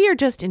 or maybe you're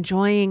just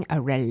enjoying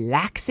a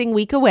relaxing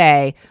week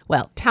away,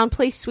 well, Town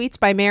Place Suites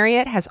by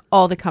Marriott has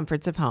all the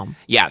comforts of home.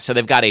 Yeah, so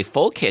they've got a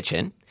full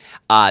kitchen.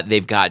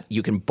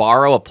 You can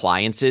borrow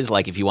appliances,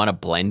 like if you want a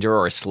blender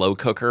or a slow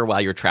cooker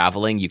while you're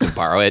traveling, you can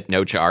borrow it,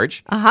 no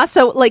charge.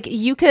 So like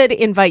you could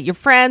invite your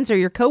friends or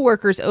your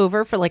coworkers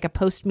over for like a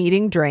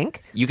post-meeting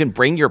drink. You can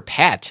bring your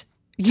pet.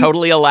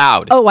 Totally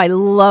allowed. Oh, I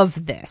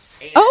love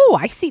this. Oh,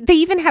 I see. They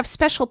even have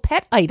special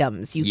pet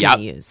items you can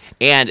use.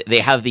 And they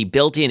have the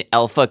built-in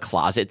Elfa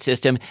closet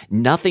system.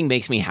 Nothing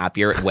makes me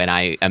happier when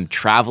I am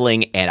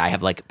traveling and I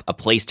have like a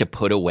place to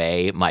put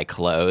away my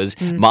clothes.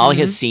 Mm-hmm. Molly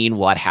has seen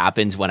what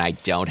happens when I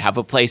don't have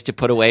a place to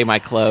put away my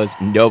clothes.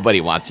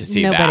 Nobody wants to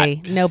see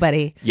that.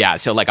 Nobody. Yeah,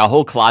 so like a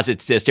whole closet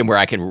system where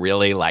I can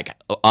really like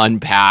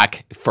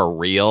unpack for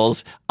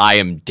reals. I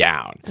am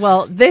down.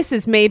 Well, this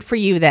is made for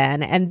you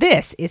then, and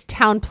this is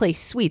Town Place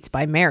Suites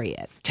by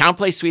Marriott. Town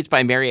Place Suites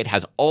by Marriott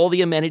has all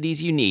the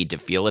amenities you need to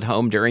feel at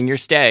home during your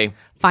stay.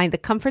 Find the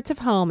comforts of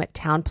home at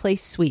Town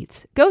Place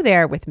Suites. Go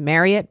there with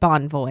Marriott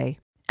Bonvoy.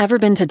 Ever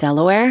been to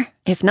Delaware?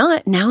 If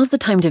not, now's the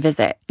time to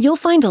visit. You'll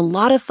find a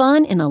lot of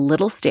fun in a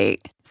little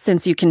state.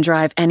 Since you can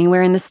drive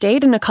anywhere in the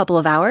state in a couple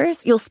of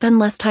hours, you'll spend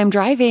less time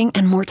driving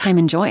and more time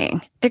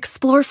enjoying.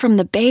 Explore from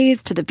the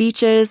bays to the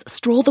beaches,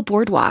 stroll the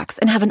boardwalks,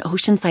 and have an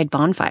oceanside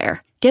bonfire.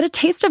 Get a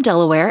taste of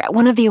Delaware at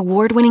one of the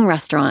award-winning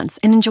restaurants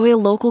and enjoy a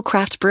local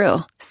craft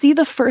brew. See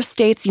the first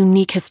state's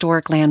unique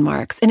historic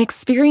landmarks and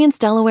experience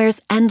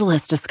Delaware's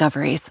endless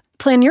discoveries.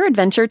 Plan your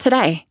adventure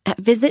today at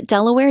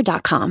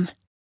visitdelaware.com.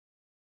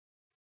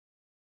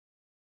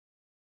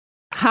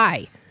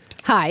 Hi.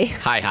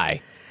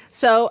 Hi.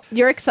 So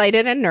you're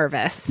excited and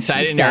nervous.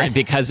 Excited and nervous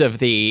because of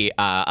the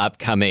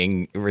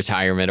upcoming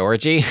retirement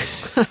orgy.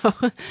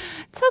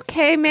 It's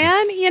okay,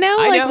 man. You know,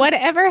 like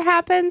whatever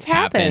happens.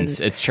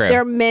 It's true.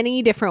 There are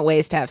many different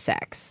ways to have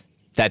sex.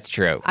 That's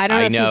true. I don't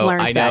know if you've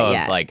learned that yet. I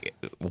know of like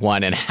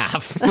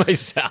 1.5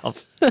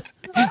 myself, but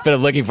I'm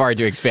looking forward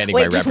to expanding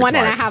my Wait, just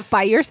repertoire. 1.5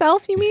 by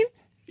yourself, you mean?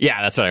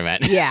 Yeah, that's what I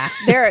meant. Yeah.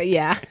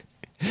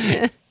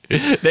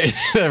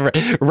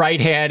 The right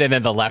hand and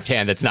then the left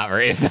hand that's not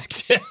very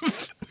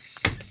effective.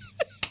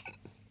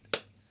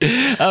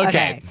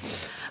 Okay.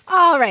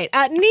 All right.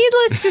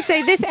 Needless to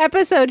say, this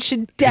episode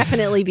should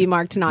definitely be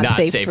marked not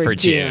safe for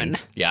June.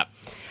 Yep.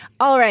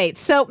 All right.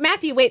 So,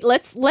 Matthew, wait,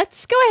 let's go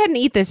ahead and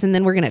eat this and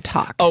then we're going to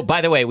talk. Oh, by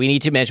the way, we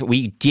need to mention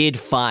we did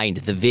find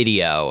the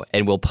video,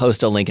 and we'll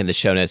post a link in the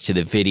show notes to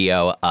the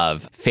video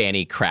of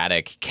Fanny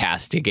Craddock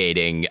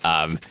castigating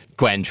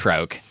Gwen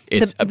Troke.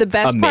 It's the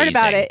best part amazing.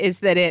 about it is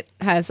that it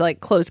has like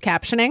closed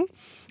captioning,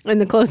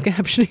 and the closed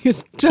captioning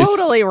is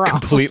totally wrong.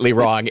 Completely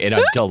wrong in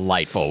a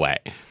delightful way.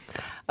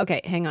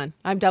 Okay, hang on.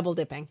 I'm double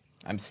dipping.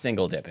 I'm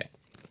single dipping.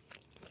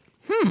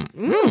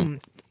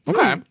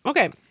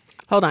 Okay.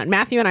 Hold on.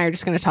 Matthew and I are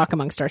just going to talk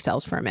amongst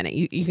ourselves for a minute.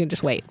 You can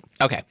just wait.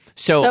 Okay.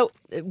 So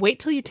Wait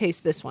till you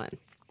taste this one.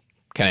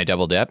 can I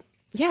double dip?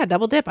 Yeah,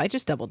 double dip. I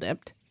just double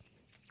dipped.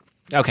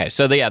 Okay.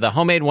 So the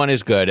homemade one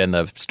is good and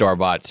the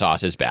store-bought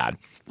sauce is bad.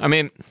 I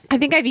mean, I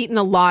think I've eaten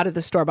a lot of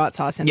the store-bought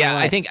sauce in my yeah,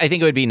 life. I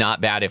think it would be not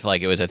bad if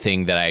like it was a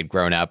thing that I'd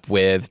grown up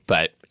with,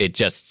 but it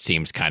just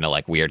seems kind of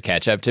like weird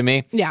ketchup to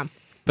me. Yeah.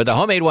 But the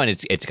homemade one,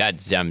 it's got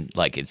some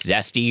it's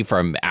zesty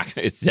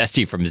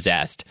from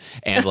zest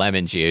and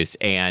lemon juice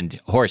and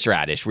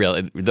horseradish.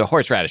 The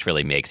horseradish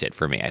really makes it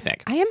for me, I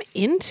think. I am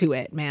into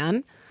it,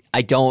 man.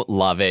 I don't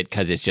love it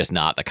because it's just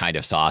not the kind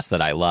of sauce that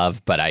I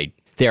love, but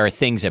there are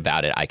things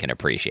about it I can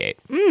appreciate.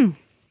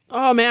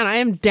 Oh, man, I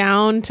am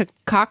down to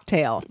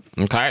cocktail.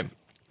 Okay.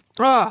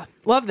 Oh,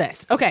 love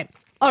this. Okay.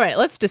 All right,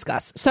 let's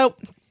discuss. So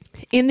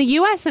in the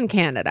U.S. and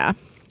Canada,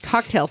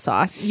 cocktail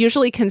sauce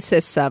usually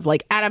consists of,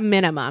 like, at a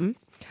minimum,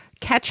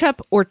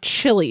 ketchup or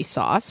chili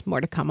sauce,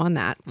 more to come on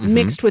that,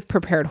 mixed with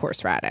prepared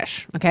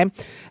horseradish, okay?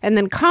 And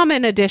then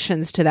common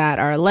additions to that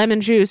are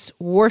lemon juice,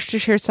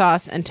 Worcestershire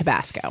sauce, and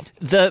Tabasco.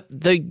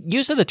 The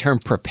use of the term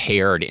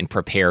prepared in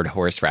prepared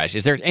horseradish,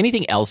 is there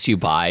anything else you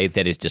buy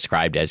that is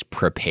described as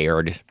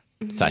prepared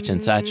such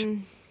and such? I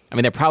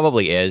mean, there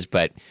probably is,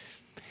 but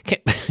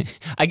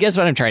I guess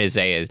what I'm trying to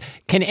say is,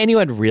 can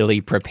anyone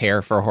really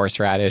prepare for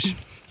horseradish?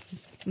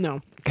 No.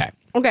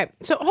 Okay,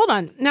 so hold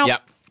on. Now,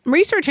 Yep.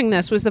 researching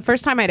this was the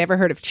first time I'd ever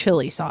heard of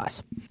chili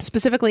sauce,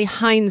 specifically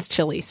Heinz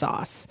chili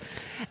sauce.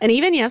 And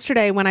even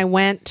yesterday when I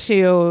went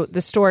to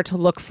the store to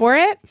look for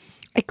it,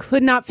 I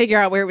could not figure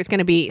out where it was going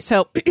to be.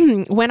 So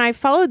when I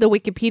followed the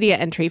Wikipedia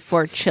entry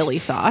for chili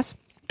sauce,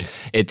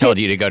 it told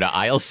you to go to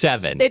aisle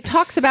 7. it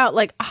talks about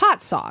like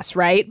hot sauce,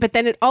 right? But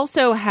then it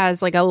also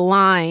has like a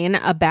line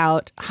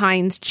about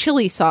Heinz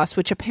chili sauce,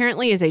 which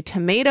apparently is a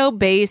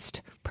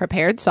tomato-based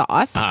prepared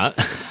sauce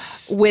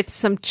with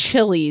some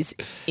chilies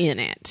in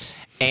it.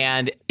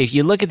 And if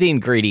you look at the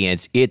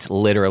ingredients, it's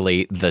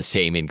literally the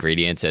same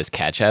ingredients as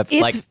ketchup.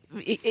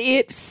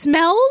 It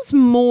smells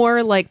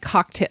more like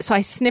cocktail. So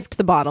I sniffed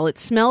the bottle. It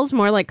smells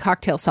more like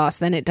cocktail sauce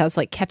than it does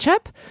like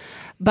ketchup.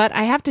 But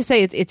I have to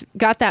say, it's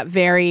got that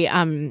very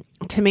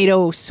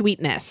tomato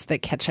sweetness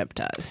that ketchup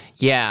does.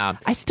 Yeah.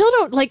 I still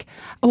don't like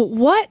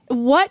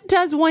what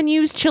does one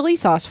use chili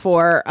sauce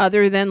for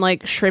other than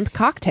like shrimp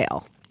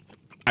cocktail?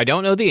 I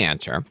don't know the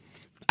answer.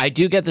 I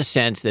do get the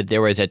sense that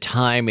there was a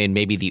time in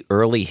maybe the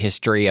early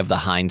history of the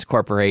Heinz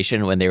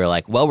Corporation when they were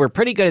like, well, we're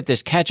pretty good at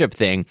this ketchup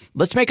thing.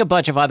 Let's make a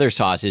bunch of other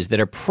sauces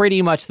that are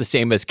pretty much the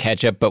same as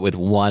ketchup, but with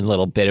one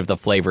little bit of the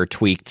flavor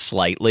tweaked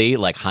slightly,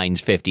 like Heinz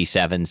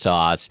 57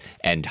 sauce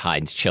and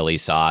Heinz chili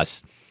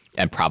sauce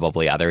and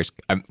probably others.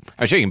 I'm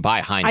sure you can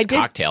buy Heinz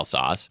cocktail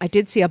sauce. I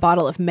did see a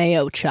bottle of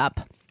Mayo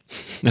Chup,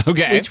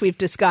 Okay. which we've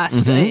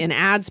discussed in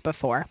ads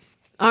before.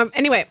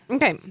 Anyway,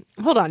 okay,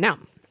 hold on now.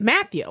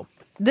 Matthew.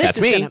 This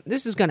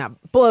is gonna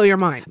blow your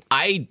mind.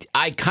 I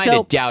kind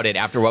of doubt it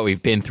after what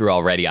we've been through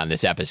already on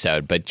this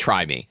episode, but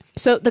try me.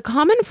 So the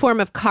common form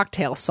of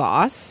cocktail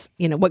sauce,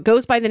 what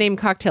goes by the name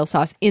cocktail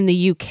sauce in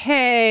the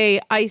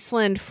UK,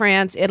 Iceland,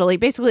 France, Italy,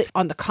 basically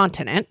on the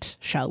continent,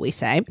 shall we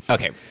say?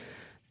 Okay.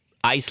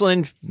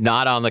 Iceland,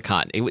 not on the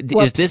continent.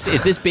 Is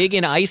this big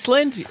in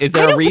Iceland? Is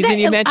there a reason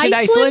you mentioned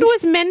Iceland? Iceland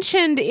was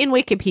mentioned in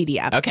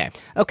Wikipedia. Okay.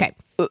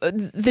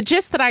 The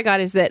gist that I got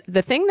is that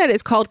the thing that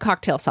is called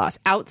cocktail sauce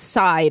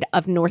outside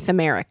of North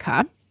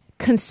America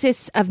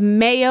consists of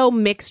mayo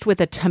mixed with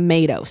a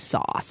tomato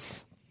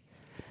sauce.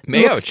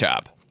 Mayo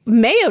Chup.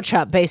 Mayo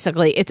Chup,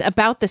 basically. It's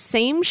about the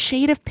same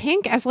shade of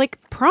pink as like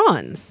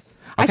prawns.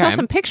 I saw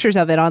some pictures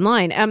of it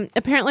online.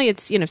 Apparently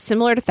it's,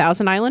 similar to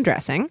Thousand Island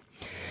dressing.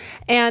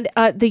 And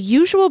the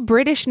usual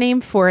British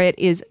name for it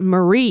is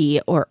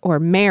Marie or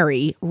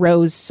Mary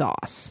Rose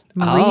sauce.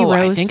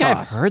 I think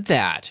I've heard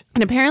that.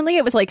 And apparently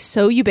it was like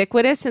so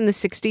ubiquitous in the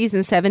 60s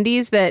and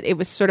 70s that it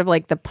was sort of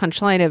like the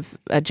punchline of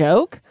a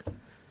joke.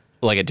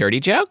 Like a dirty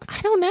joke? I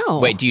don't know.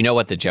 Wait, do you know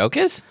what the joke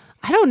is?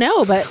 I don't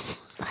know, but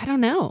I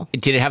don't know.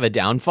 Did it have a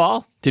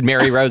downfall? Did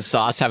Mary Rose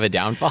sauce have a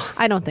downfall?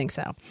 I don't think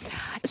so.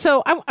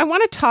 So I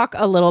want to talk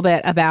a little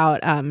bit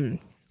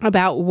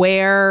about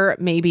where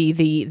maybe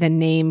the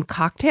name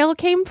cocktail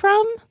came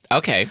from.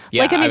 Okay.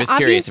 Yeah, I was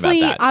curious about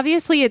that.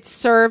 Obviously, it's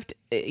served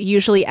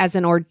usually as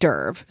an hors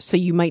d'oeuvre. So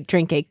you might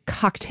drink a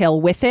cocktail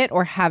with it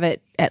or have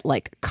it at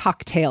like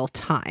cocktail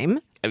time.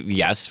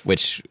 Yes,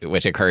 which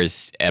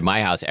occurs at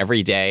my house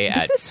every day.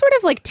 This is sort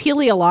of like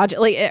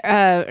teleological,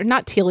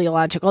 not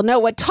teleological. No,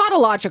 what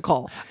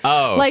tautological?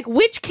 Oh. Like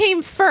which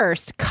came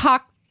first,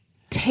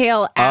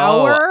 cocktail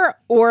hour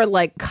or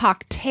like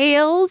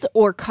cocktails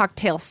or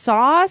cocktail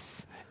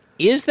sauce?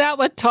 Is that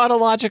what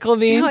tautological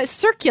means? No, it's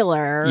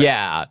circular.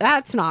 Yeah.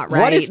 That's not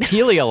right. What does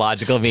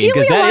teleological mean?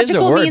 Because that is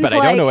a word, but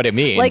I don't know what it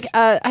means. Like,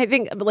 I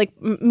think like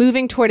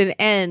moving toward an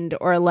end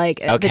or like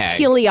the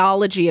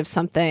teleology of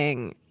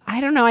something. I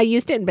don't know. I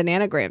used it in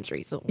Bananagrams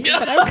recently,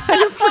 but I've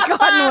kind of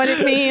forgotten what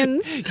it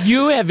means.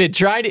 You have been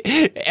trying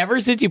ever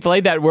since you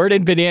played that word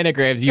in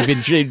Bananagrams, you've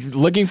been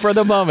looking for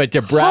the moment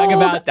to brag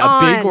about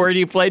a big word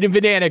you played in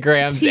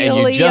Bananagrams, and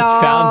you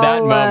just found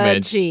that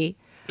moment.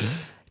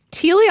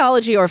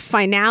 teleology or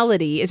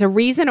finality is a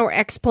reason or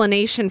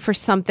explanation for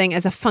something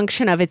as a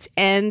function of its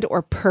end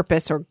or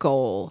purpose or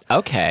goal.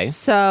 Okay.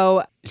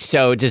 So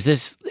does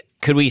this,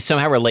 could we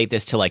somehow relate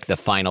this to like the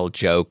final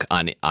joke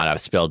on a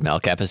Spilled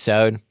Milk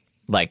episode?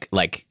 Like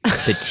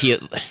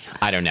the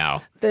I don't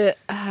know.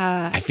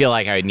 I feel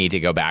like I would need to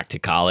go back to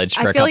college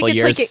for a couple like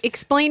years. it's like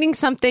explaining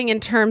something in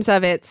terms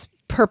of its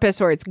purpose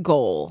or its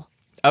goal.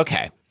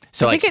 Okay.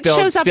 So I like think it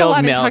shows up a Spilled lot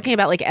in Milk, talking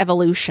about like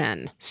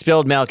evolution.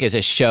 Spilled Milk is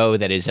a show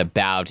that is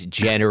about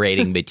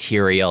generating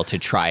material to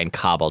try and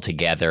cobble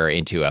together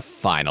into a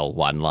final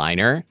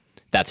one-liner.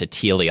 That's a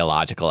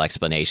teleological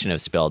explanation of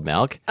Spilled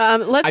Milk.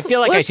 I feel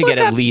like I should get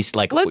at least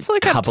like a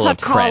couple of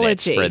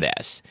credits for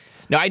this.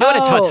 No, I know what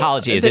a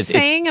tautology is. The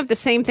saying of the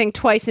same thing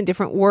twice in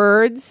different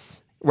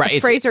words. Right. A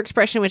phrase or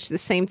expression in which the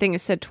same thing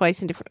is said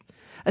twice in different...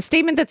 A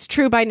statement that's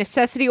true by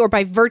necessity or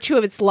by virtue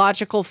of its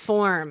logical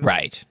form.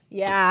 Right.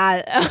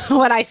 Yeah,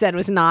 what I said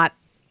was not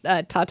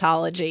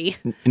tautology.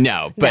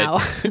 No,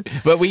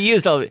 but we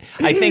used all.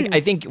 I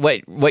think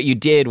what you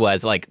did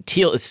was like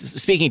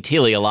speaking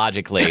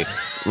teleologically,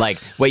 like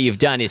what you've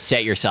done is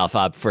set yourself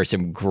up for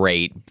some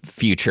great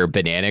future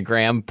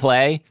Bananagram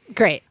play.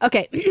 Great.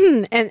 Okay.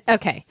 And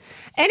okay.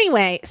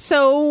 Anyway,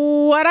 so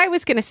what I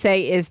was going to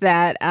say is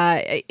that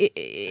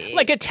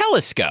like a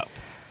telescope,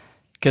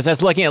 because I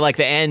was looking at like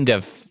the end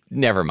of.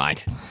 Never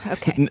mind.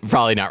 Okay.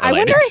 Probably not related. I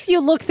wonder if you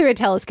look through a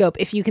telescope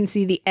if you can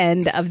see the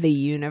end of the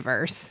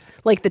universe,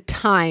 like the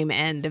time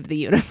end of the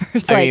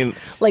universe,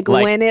 like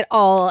when it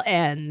all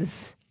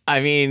ends.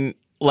 I mean,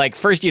 like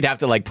first you'd have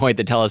to like point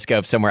the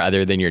telescope somewhere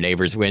other than your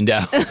neighbor's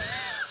window.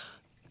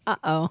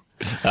 Uh-oh.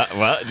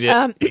 Well,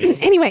 yeah.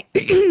 Anyway,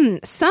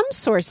 some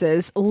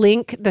sources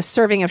link the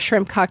serving of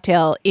shrimp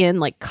cocktail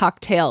in like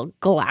cocktail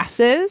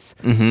glasses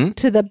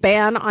to the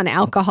ban on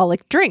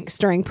alcoholic drinks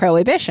during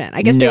Prohibition.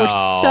 I guess they were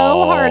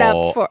so hard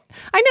up for...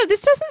 I know,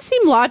 this doesn't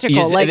seem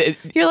logical.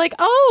 You're like,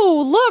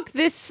 oh, look,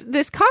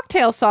 this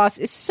cocktail sauce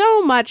is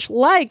so much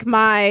like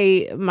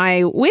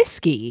my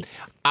whiskey.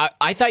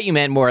 I thought you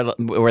meant more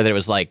that it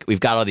was like, we've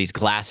got all these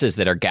glasses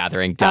that are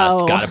gathering dust.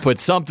 Got to put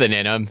something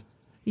in them.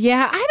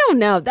 Yeah, I don't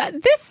know.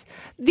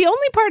 The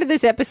only part of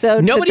this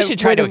episode... Nobody should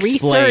try to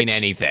explain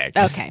anything.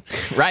 Okay.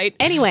 Right?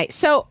 Anyway,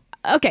 so,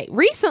 okay,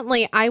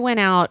 recently I went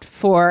out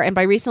for, and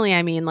by recently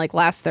I mean like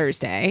last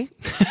Thursday,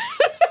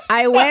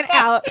 I went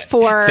out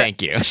for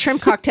Thank you. A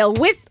shrimp cocktail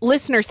with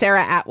listener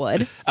Sarah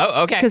Atwood.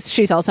 Oh, okay. Because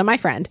she's also my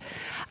friend.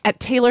 At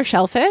Taylor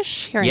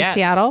Shellfish here in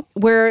Seattle,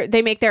 where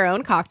they make their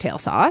own cocktail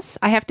sauce.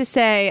 I have to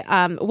say,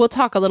 we'll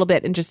talk a little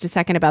bit in just a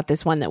second about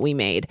this one that we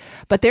made,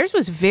 but theirs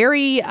was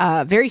very,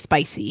 very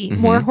spicy,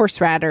 more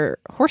horseradishy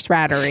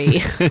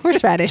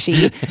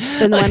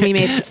than the one we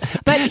made.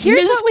 But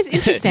here's what was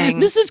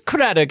interesting. Mrs.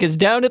 Craddock is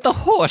down at the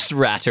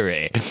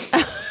horserattery.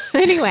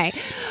 Anyway,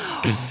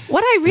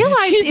 what I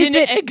realized She's is in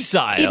that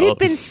exile. It had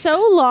been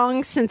so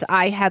long since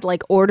I had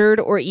like ordered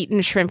or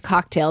eaten shrimp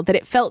cocktail that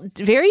it felt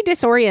very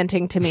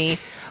disorienting to me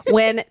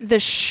when the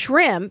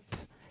shrimp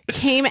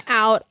came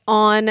out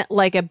on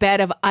like a bed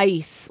of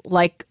ice,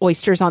 like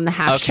oysters on the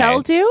half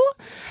shell do,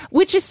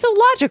 which is so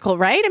logical,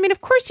 right? I mean,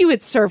 of course you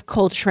would serve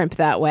cold shrimp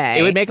that way.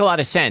 It would make a lot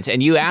of sense.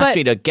 And you asked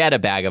me to get a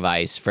bag of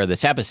ice for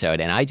this episode,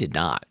 and I did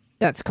not.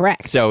 That's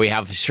correct. So we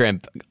have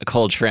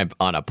cold shrimp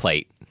on a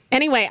plate.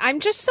 Anyway, I'm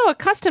just so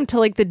accustomed to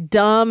like the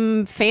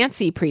dumb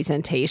fancy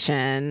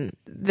presentation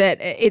that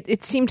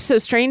it seemed so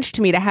strange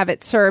to me to have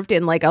it served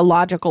in like a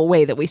logical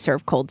way that we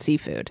serve cold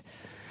seafood.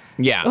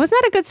 Yeah. Wasn't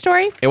that a good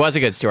story? It was a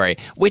good story.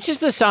 Which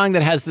is the song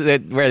that has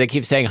where they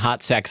keep saying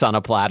hot sex on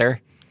a platter?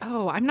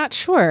 Oh, I'm not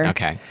sure.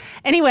 Okay.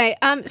 Anyway,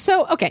 let's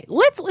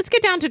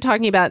get down to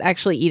talking about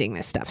actually eating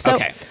this stuff. So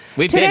okay.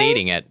 We've been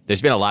eating it.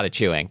 There's been a lot of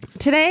chewing.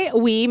 Today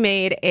we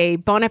made a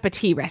Bon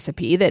Appetit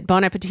recipe that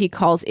Bon Appetit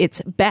calls its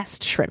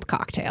best shrimp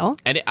cocktail.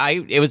 And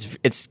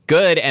it's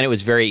good and it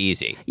was very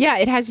easy. Yeah,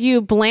 it has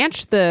you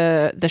blanch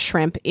the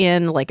shrimp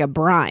in like a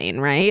brine,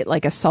 right?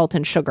 Like a salt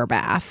and sugar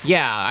bath.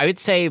 Yeah, I would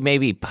say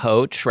maybe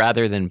poach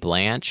rather than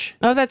blanch.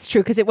 Oh, that's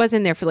true because it was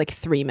in there for like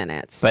 3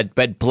 minutes.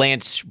 But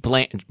blanch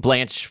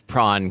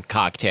prawn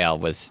cocktail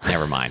was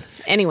never mind.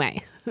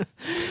 Anyway,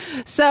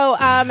 so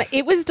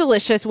it was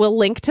delicious. We'll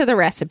link to the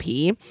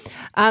recipe.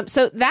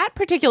 So that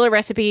particular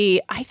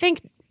recipe, I think,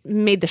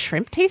 made the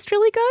shrimp taste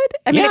really good.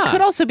 I mean, it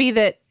could also be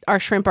that our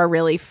shrimp are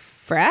really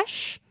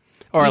fresh.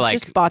 Or we like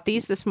just bought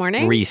these this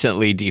morning.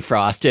 Recently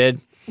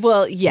defrosted.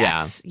 Well,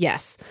 yes,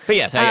 yes. But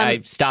yes,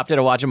 I stopped at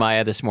a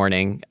Wajimaya this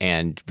morning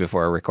and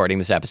before recording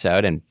this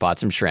episode and bought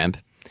some shrimp.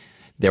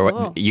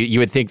 You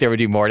would think there would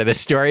be more to this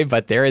story,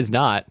 but there is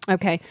not.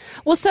 Okay.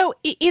 Well, so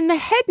in the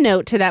head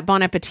note to that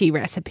Bon Appetit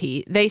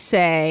recipe, they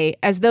say,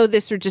 as though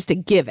this were just a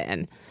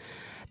given,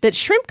 that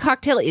shrimp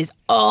cocktail is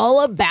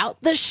all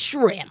about the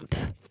shrimp.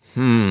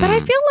 But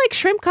I feel like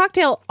shrimp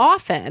cocktail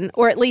often,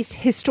 or at least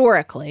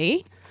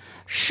historically,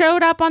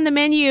 showed up on the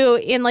menu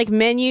in like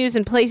menus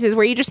and places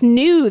where you just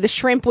knew the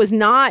shrimp was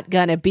not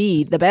going to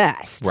be the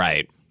best.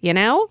 Right. you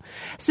know?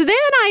 So then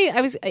I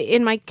was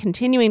in my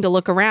continuing to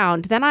look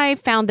around, then I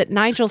found that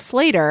Nigel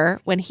Slater,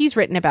 when he's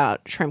written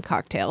about shrimp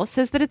cocktails,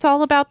 says that it's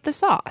all about the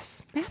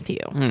sauce. Matthew,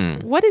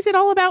 what is it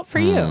all about for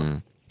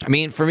you? I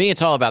mean, for me,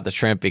 it's all about the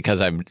shrimp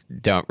because I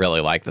don't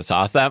really like the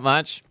sauce that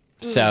much.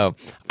 So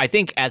I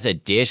think as a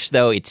dish,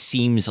 though, it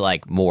seems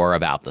like more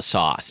about the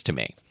sauce to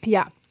me.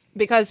 Yeah,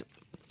 because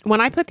when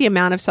I put the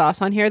amount of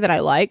sauce on here that I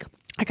like,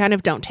 I kind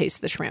of don't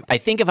taste the shrimp. I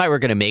think if I were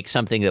going to make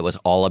something that was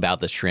all about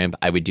the shrimp,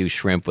 I would do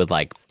shrimp with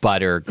like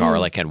butter,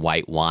 garlic, and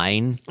white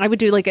wine. I would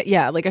do like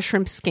a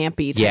shrimp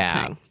scampi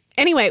type thing.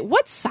 Anyway,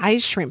 what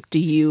size shrimp do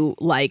you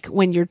like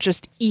when you're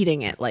just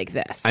eating it like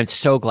this? I'm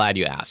so glad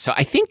you asked. So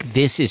I think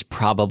this is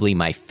probably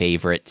my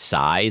favorite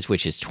size,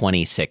 which is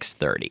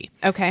 26-30.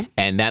 Okay.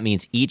 And that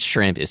means each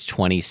shrimp is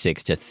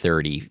 26 to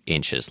 30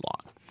 inches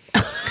long.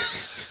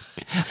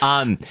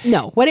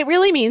 No, what it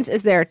really means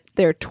is they're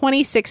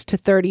 26 to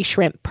 30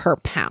 shrimp per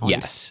pound.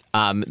 Yes.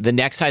 The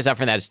next size up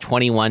from that is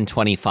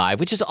 21-25,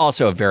 which is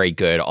also a very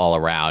good all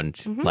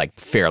around, like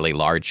fairly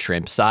large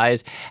shrimp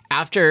size.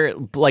 After,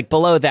 like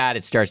below that,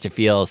 it starts to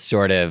feel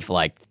sort of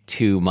like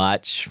too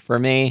much for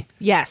me.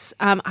 Yes.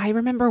 I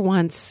remember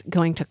once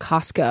going to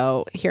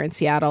Costco here in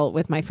Seattle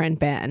with my friend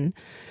Ben,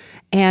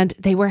 and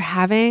they were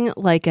having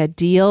like a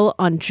deal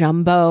on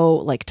jumbo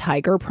like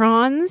tiger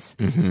prawns.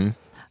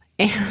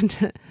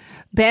 And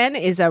Ben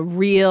is a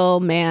real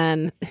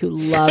man who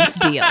loves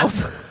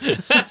deals.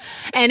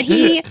 And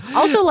he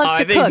also loves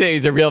to cook. I think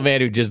he's a real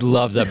man who just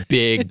loves a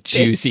big,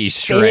 juicy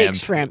shrimp.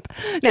 Big shrimp.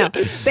 No,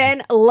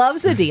 Ben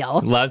loves a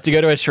deal. Loves to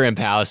go to a shrimp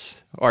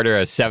house, order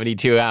a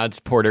 72-ounce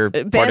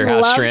porterhouse Ben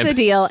loves shrimp. a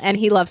deal, and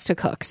he loves to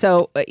cook.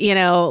 So,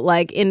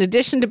 like in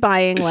addition to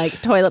buying like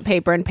toilet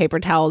paper and paper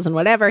towels and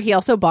whatever, he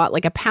also bought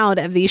like a pound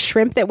of these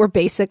shrimp that were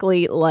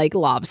basically like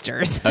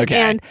lobsters. Okay.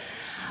 And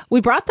we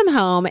brought them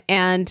home,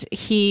 and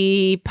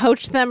he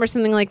poached them or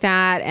something like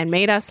that and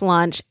made us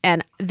lunch.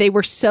 And they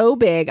were so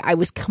big, I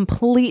was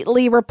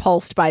completely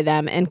repulsed by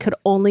them and could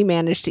only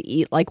manage to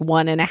eat like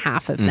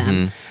 1.5 of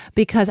them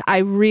because I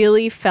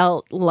really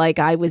felt like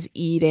I was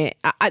eating.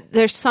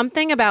 There's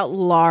something about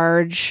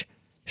large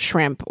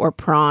shrimp or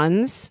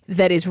prawns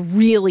that is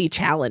really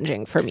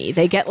challenging for me.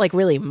 They get like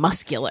really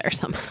muscular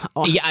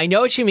somehow. Yeah, I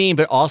know what you mean,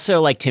 but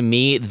also like to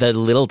me, the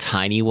little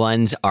tiny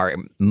ones are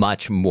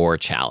much more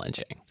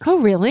challenging. Oh,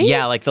 really?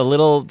 Yeah, like the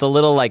little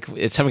like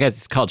sometimes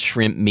it's called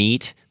shrimp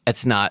meat.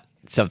 It's not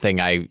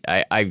something I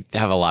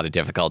have a lot of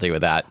difficulty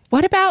with that.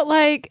 What about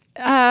like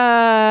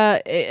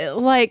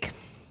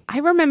I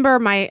remember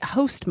my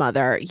host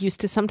mother used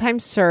to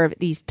sometimes serve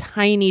these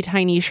tiny,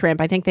 tiny shrimp.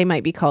 I think they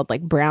might be called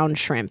like brown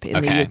shrimp in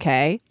the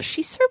UK.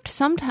 She served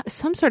some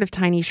sort of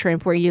tiny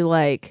shrimp where you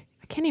like,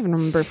 I can't even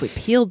remember if we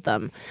peeled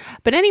them.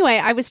 But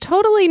anyway, I was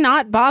totally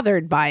not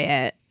bothered by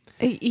it.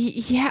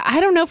 Yeah, I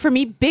don't know. For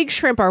me, big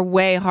shrimp are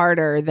way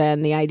harder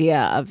than the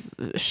idea of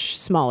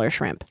smaller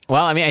shrimp.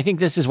 Well, I mean, I think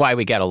this is why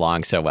we get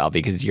along so well,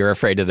 because you're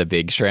afraid of the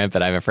big shrimp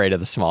and I'm afraid of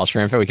the small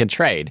shrimp, and we can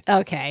trade.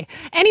 Okay.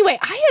 Anyway,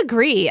 I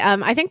agree.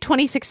 I think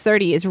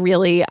 26-30 is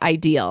really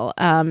ideal.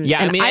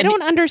 I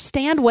don't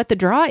understand what the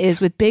draw is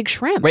with big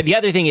shrimp. Right. The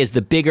other thing is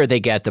the bigger they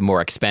get, the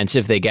more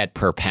expensive they get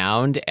per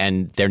pound,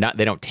 and they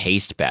don't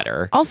taste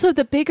better. Also,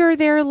 the bigger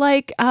their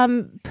like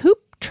poop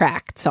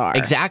tracts are.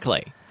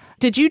 Exactly.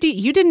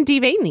 You didn't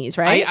devein these,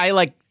 right?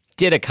 I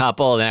did a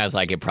couple, and I was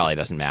like, it probably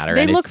doesn't matter.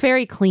 They look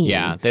very clean.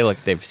 Yeah,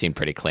 they've seemed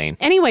pretty clean.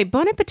 Anyway,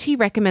 Bon Appetit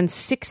recommends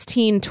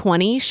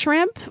 16-20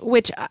 shrimp,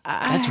 which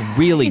that's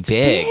really it's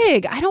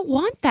big. I don't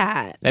want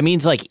that. That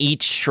means like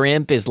each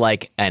shrimp is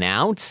like an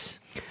ounce.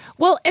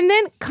 Well, and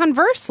then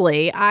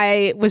conversely,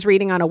 I was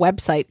reading on a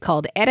website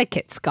called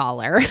Etiquette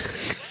Scholar.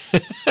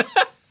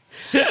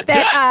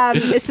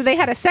 So they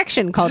had a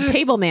section called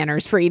Table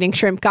Manners for Eating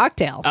Shrimp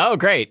Cocktail. Oh,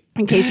 great.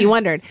 In case you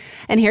wondered.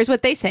 And here's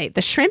what they say.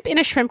 The shrimp in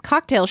a shrimp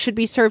cocktail should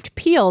be served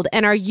peeled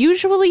and are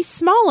usually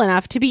small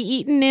enough to be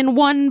eaten in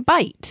one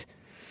bite.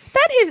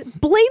 That is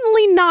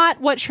blatantly not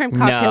what shrimp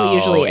cocktail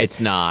usually is. No,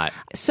 it's not.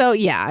 So,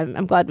 yeah,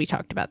 I'm glad we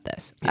talked about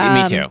this.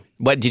 Me too.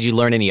 What, did you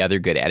learn any other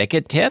good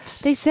etiquette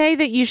tips? They say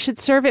that you should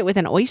serve it with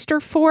an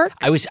oyster fork.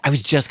 I was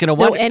just going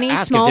to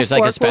ask if there's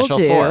like a special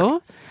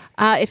fork.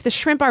 If the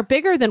shrimp are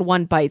bigger than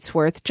one bite's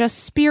worth,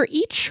 just spear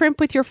each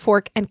shrimp with your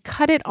fork and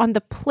cut it on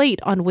the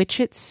plate on which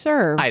it's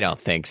served. I don't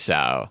think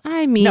so.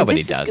 I mean, nobody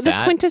this does is that.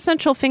 The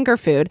quintessential finger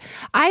food.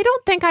 I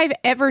don't think I've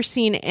ever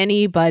seen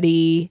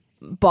anybody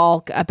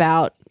balk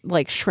about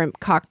like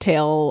shrimp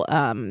cocktail,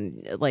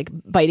 like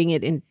biting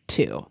it in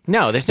two.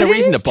 No, there's no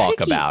reason to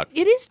balk about.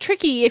 It is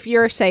tricky if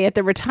you're, say, at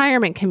the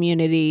retirement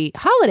community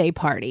holiday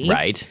party.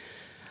 Right.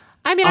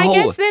 I mean, I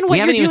guess then what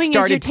you're doing is we haven't even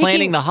started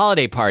planning the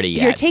holiday party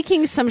yet. You're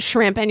taking some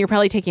shrimp and you're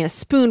probably taking a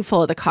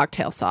spoonful of the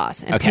cocktail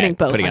sauce and putting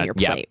both on your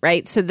plate,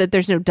 right? So that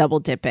there's no double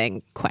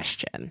dipping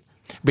question.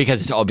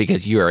 Because it's all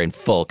because you are in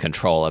full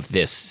control of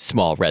this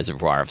small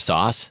reservoir of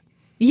sauce.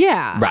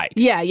 Yeah. Right.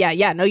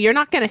 Yeah. No, you're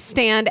not going to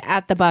stand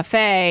at the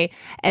buffet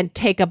and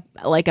take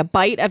a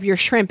bite of your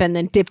shrimp and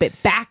then dip it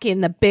back in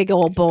the big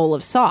old bowl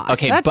of sauce.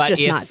 Okay, that's but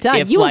just if- not done.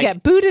 if, You will like-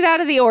 get booted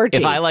out of the orgy.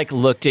 If I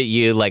looked at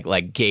you,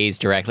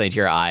 gazed directly into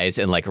your eyes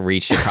and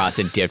reached across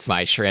and dipped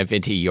my shrimp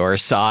into your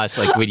sauce,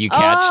 would you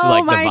catch oh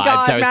the my vibes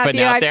God, I was Matthew,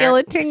 putting out I there? feel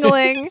it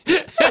tingling.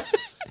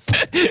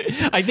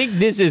 I think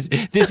this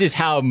is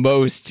how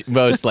most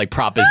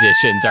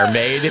propositions are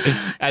made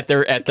at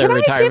their Can I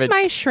retirement. dip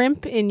my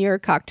shrimp in your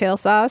cocktail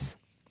sauce?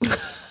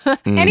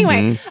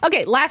 Anyway,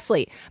 okay,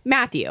 lastly,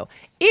 Matthew,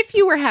 if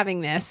you were having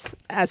this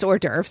as hors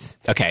d'oeuvres,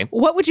 Okay.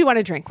 what would you want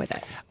to drink with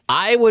it?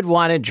 I would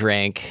want to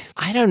drink,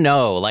 I don't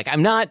know,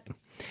 I'm not,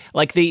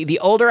 the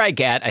older I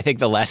get, I think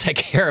the less I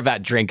care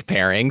about drink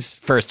pairings,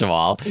 first of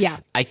all. Yeah.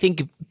 I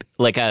think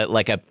like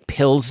a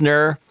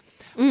Pilsner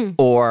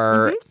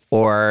or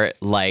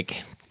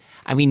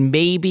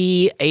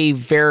maybe a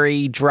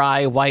very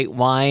dry white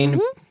wine.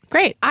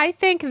 Great. I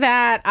think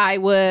that I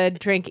would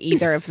drink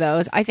either of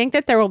those. I think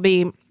that there will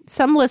be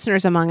some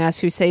listeners among us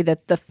who say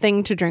that the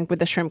thing to drink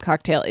with a shrimp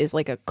cocktail is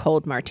like a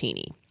cold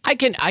martini. I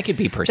could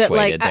be That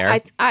persuaded there.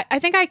 I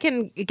think I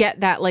can get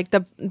that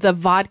the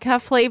vodka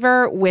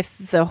flavor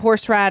with the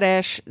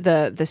horseradish,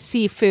 the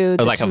seafood,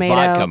 or the like tomato,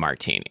 a vodka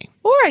martini.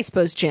 or I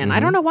suppose gin. I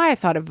don't know why I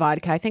thought of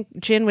vodka. I think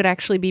gin would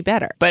actually be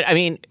better. But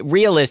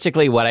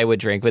realistically, what I would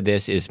drink with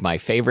this is my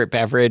favorite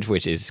beverage,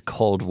 which is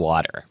cold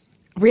water.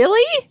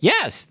 Really?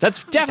 Yes,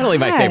 that's definitely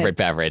my God. favorite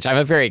beverage. I'm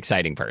a very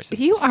exciting person.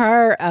 You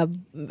are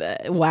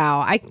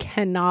wow. I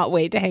cannot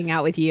wait to hang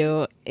out with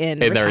you in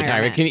The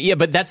retirement community. Yeah,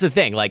 but that's the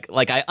thing. I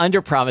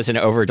underpromise and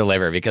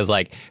overdeliver because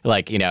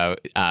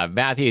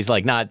Matthew's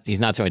he's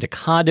not so into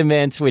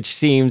condiments, which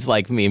seems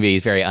like maybe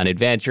he's very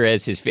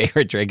unadventurous. His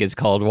favorite drink is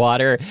cold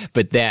water.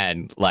 But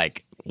then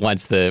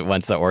once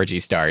the orgy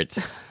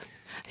starts,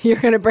 You're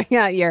going to bring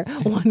out your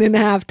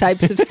 1.5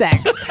 types of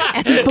sex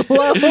and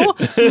blow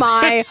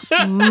my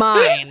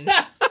mind.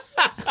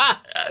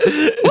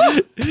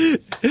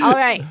 All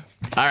right.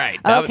 all right.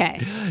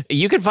 Okay.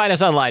 You can find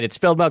us online at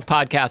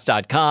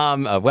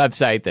spilledmilkpodcast.com, a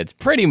website that's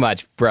pretty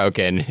much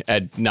broken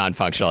and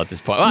non-functional at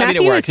this point. Well,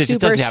 Matthew it works. is It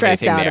just super doesn't have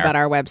stressed anything out there. about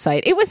our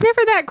website. It was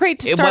never that great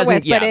to start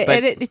wasn't- with, but, yeah,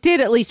 but- it did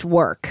at least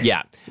work.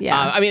 Yeah.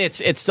 Yeah.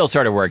 It still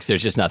sort of works.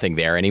 There's just nothing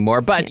there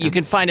anymore. But you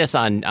can find us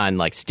on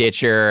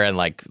Stitcher and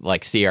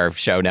see our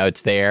show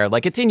notes there.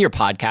 It's in your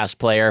podcast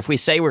player. If we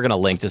say we're going to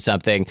link to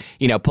something,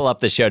 pull up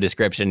the show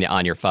description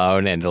on your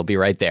phone and it'll be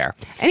right there.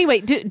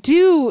 Anyway,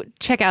 do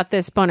check out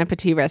this Bon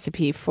Appetit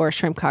recipe for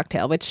shrimp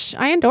cocktail, which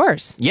I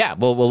endorse. Yeah,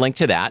 we'll link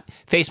to that.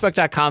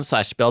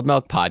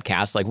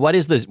 Facebook.com/spilledmilkpodcast. What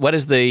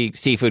is the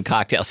seafood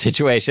cocktail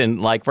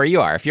situation like where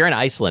you are? If you're in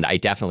Iceland, I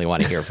definitely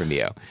want to hear from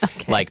you.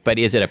 Okay. But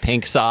is it a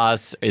pink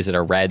sauce? Is it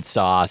a red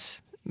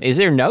sauce? Is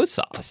there no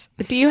sauce?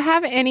 Do you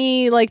have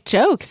any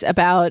jokes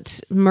about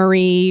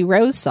Marie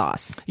Rose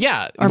sauce?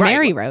 Yeah. Or right.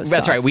 Mary Rose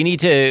That's sauce. right. We need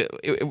to.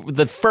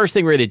 The first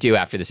thing we're going to do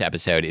after this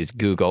episode is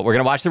Google. We're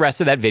going to watch the rest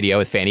of that video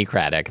with Fanny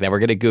Craddock. Then we're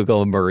going to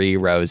Google Marie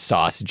Rose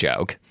sauce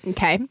joke.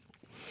 Okay.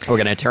 We're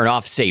going to turn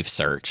off Safe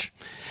Search.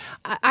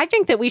 I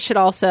think that we should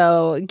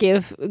also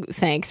give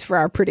thanks for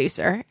our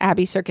producer,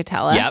 Abby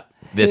Circatella. Yep.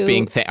 This who-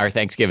 being our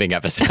Thanksgiving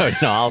episode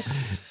and all.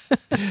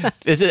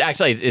 This is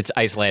actually, it's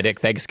Icelandic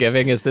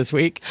Thanksgiving is this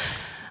week.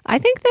 I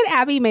think that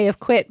Abby may have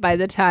quit by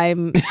the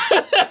time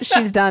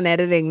she's done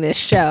editing this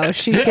show.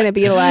 She's going to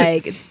be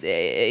like,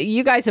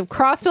 you guys have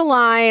crossed a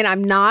line.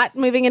 I'm not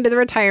moving into the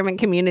retirement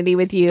community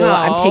with you.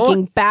 I'm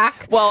taking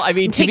back. Well, I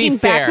mean, I'm to be taking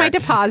fair, back my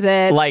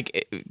deposit.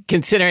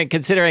 Considering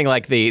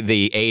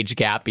the age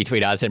gap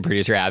between us and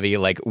producer Abby,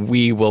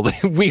 we will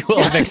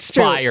have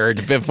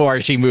expired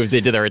before she moves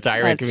into the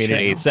retirement That's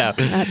community. true. So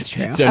That's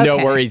true. So no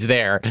Okay. worries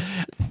there.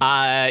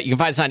 You can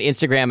find us on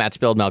Instagram at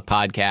Spilled Milk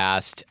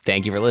Podcast.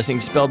 Thank you for listening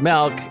to Spilled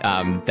Milk.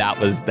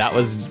 That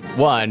was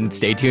one.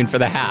 Stay tuned for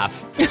the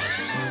half.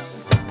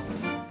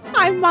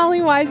 I'm Molly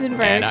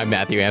Weisenberg. And I'm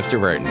Matthew Amster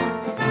Burton.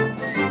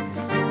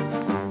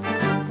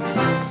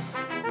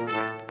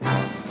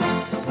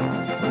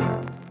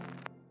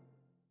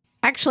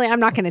 Actually, I'm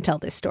not going to tell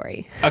this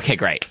story. Okay,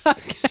 great.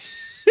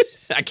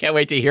 I can't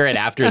wait to hear it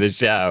after the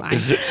show.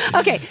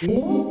 Okay.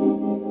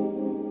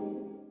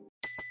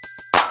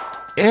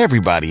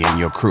 Everybody in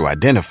your crew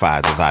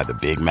identifies as either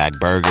Big Mac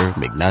Burger,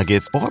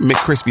 McNuggets, or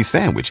McCrispy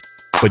Sandwich.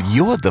 But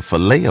you're the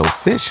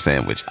Filet-O-Fish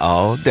Sandwich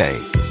all day.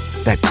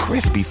 That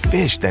crispy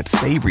fish, that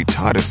savory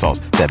tartar sauce,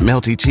 that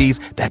melty cheese,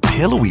 that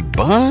pillowy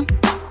bun.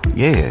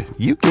 Yeah,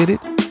 you get it.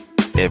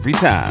 Every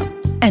time.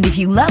 And if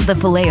you love the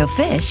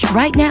Filet-O-Fish,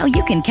 right now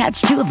you can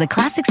catch two of the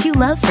classics you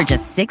love for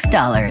just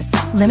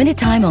 $6. Limited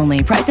time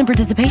only. Price and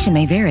participation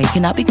may vary.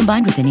 Cannot be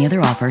combined with any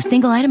other offer.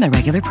 Single item at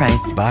regular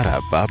price.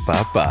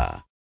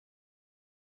 Ba-da-ba-ba-ba.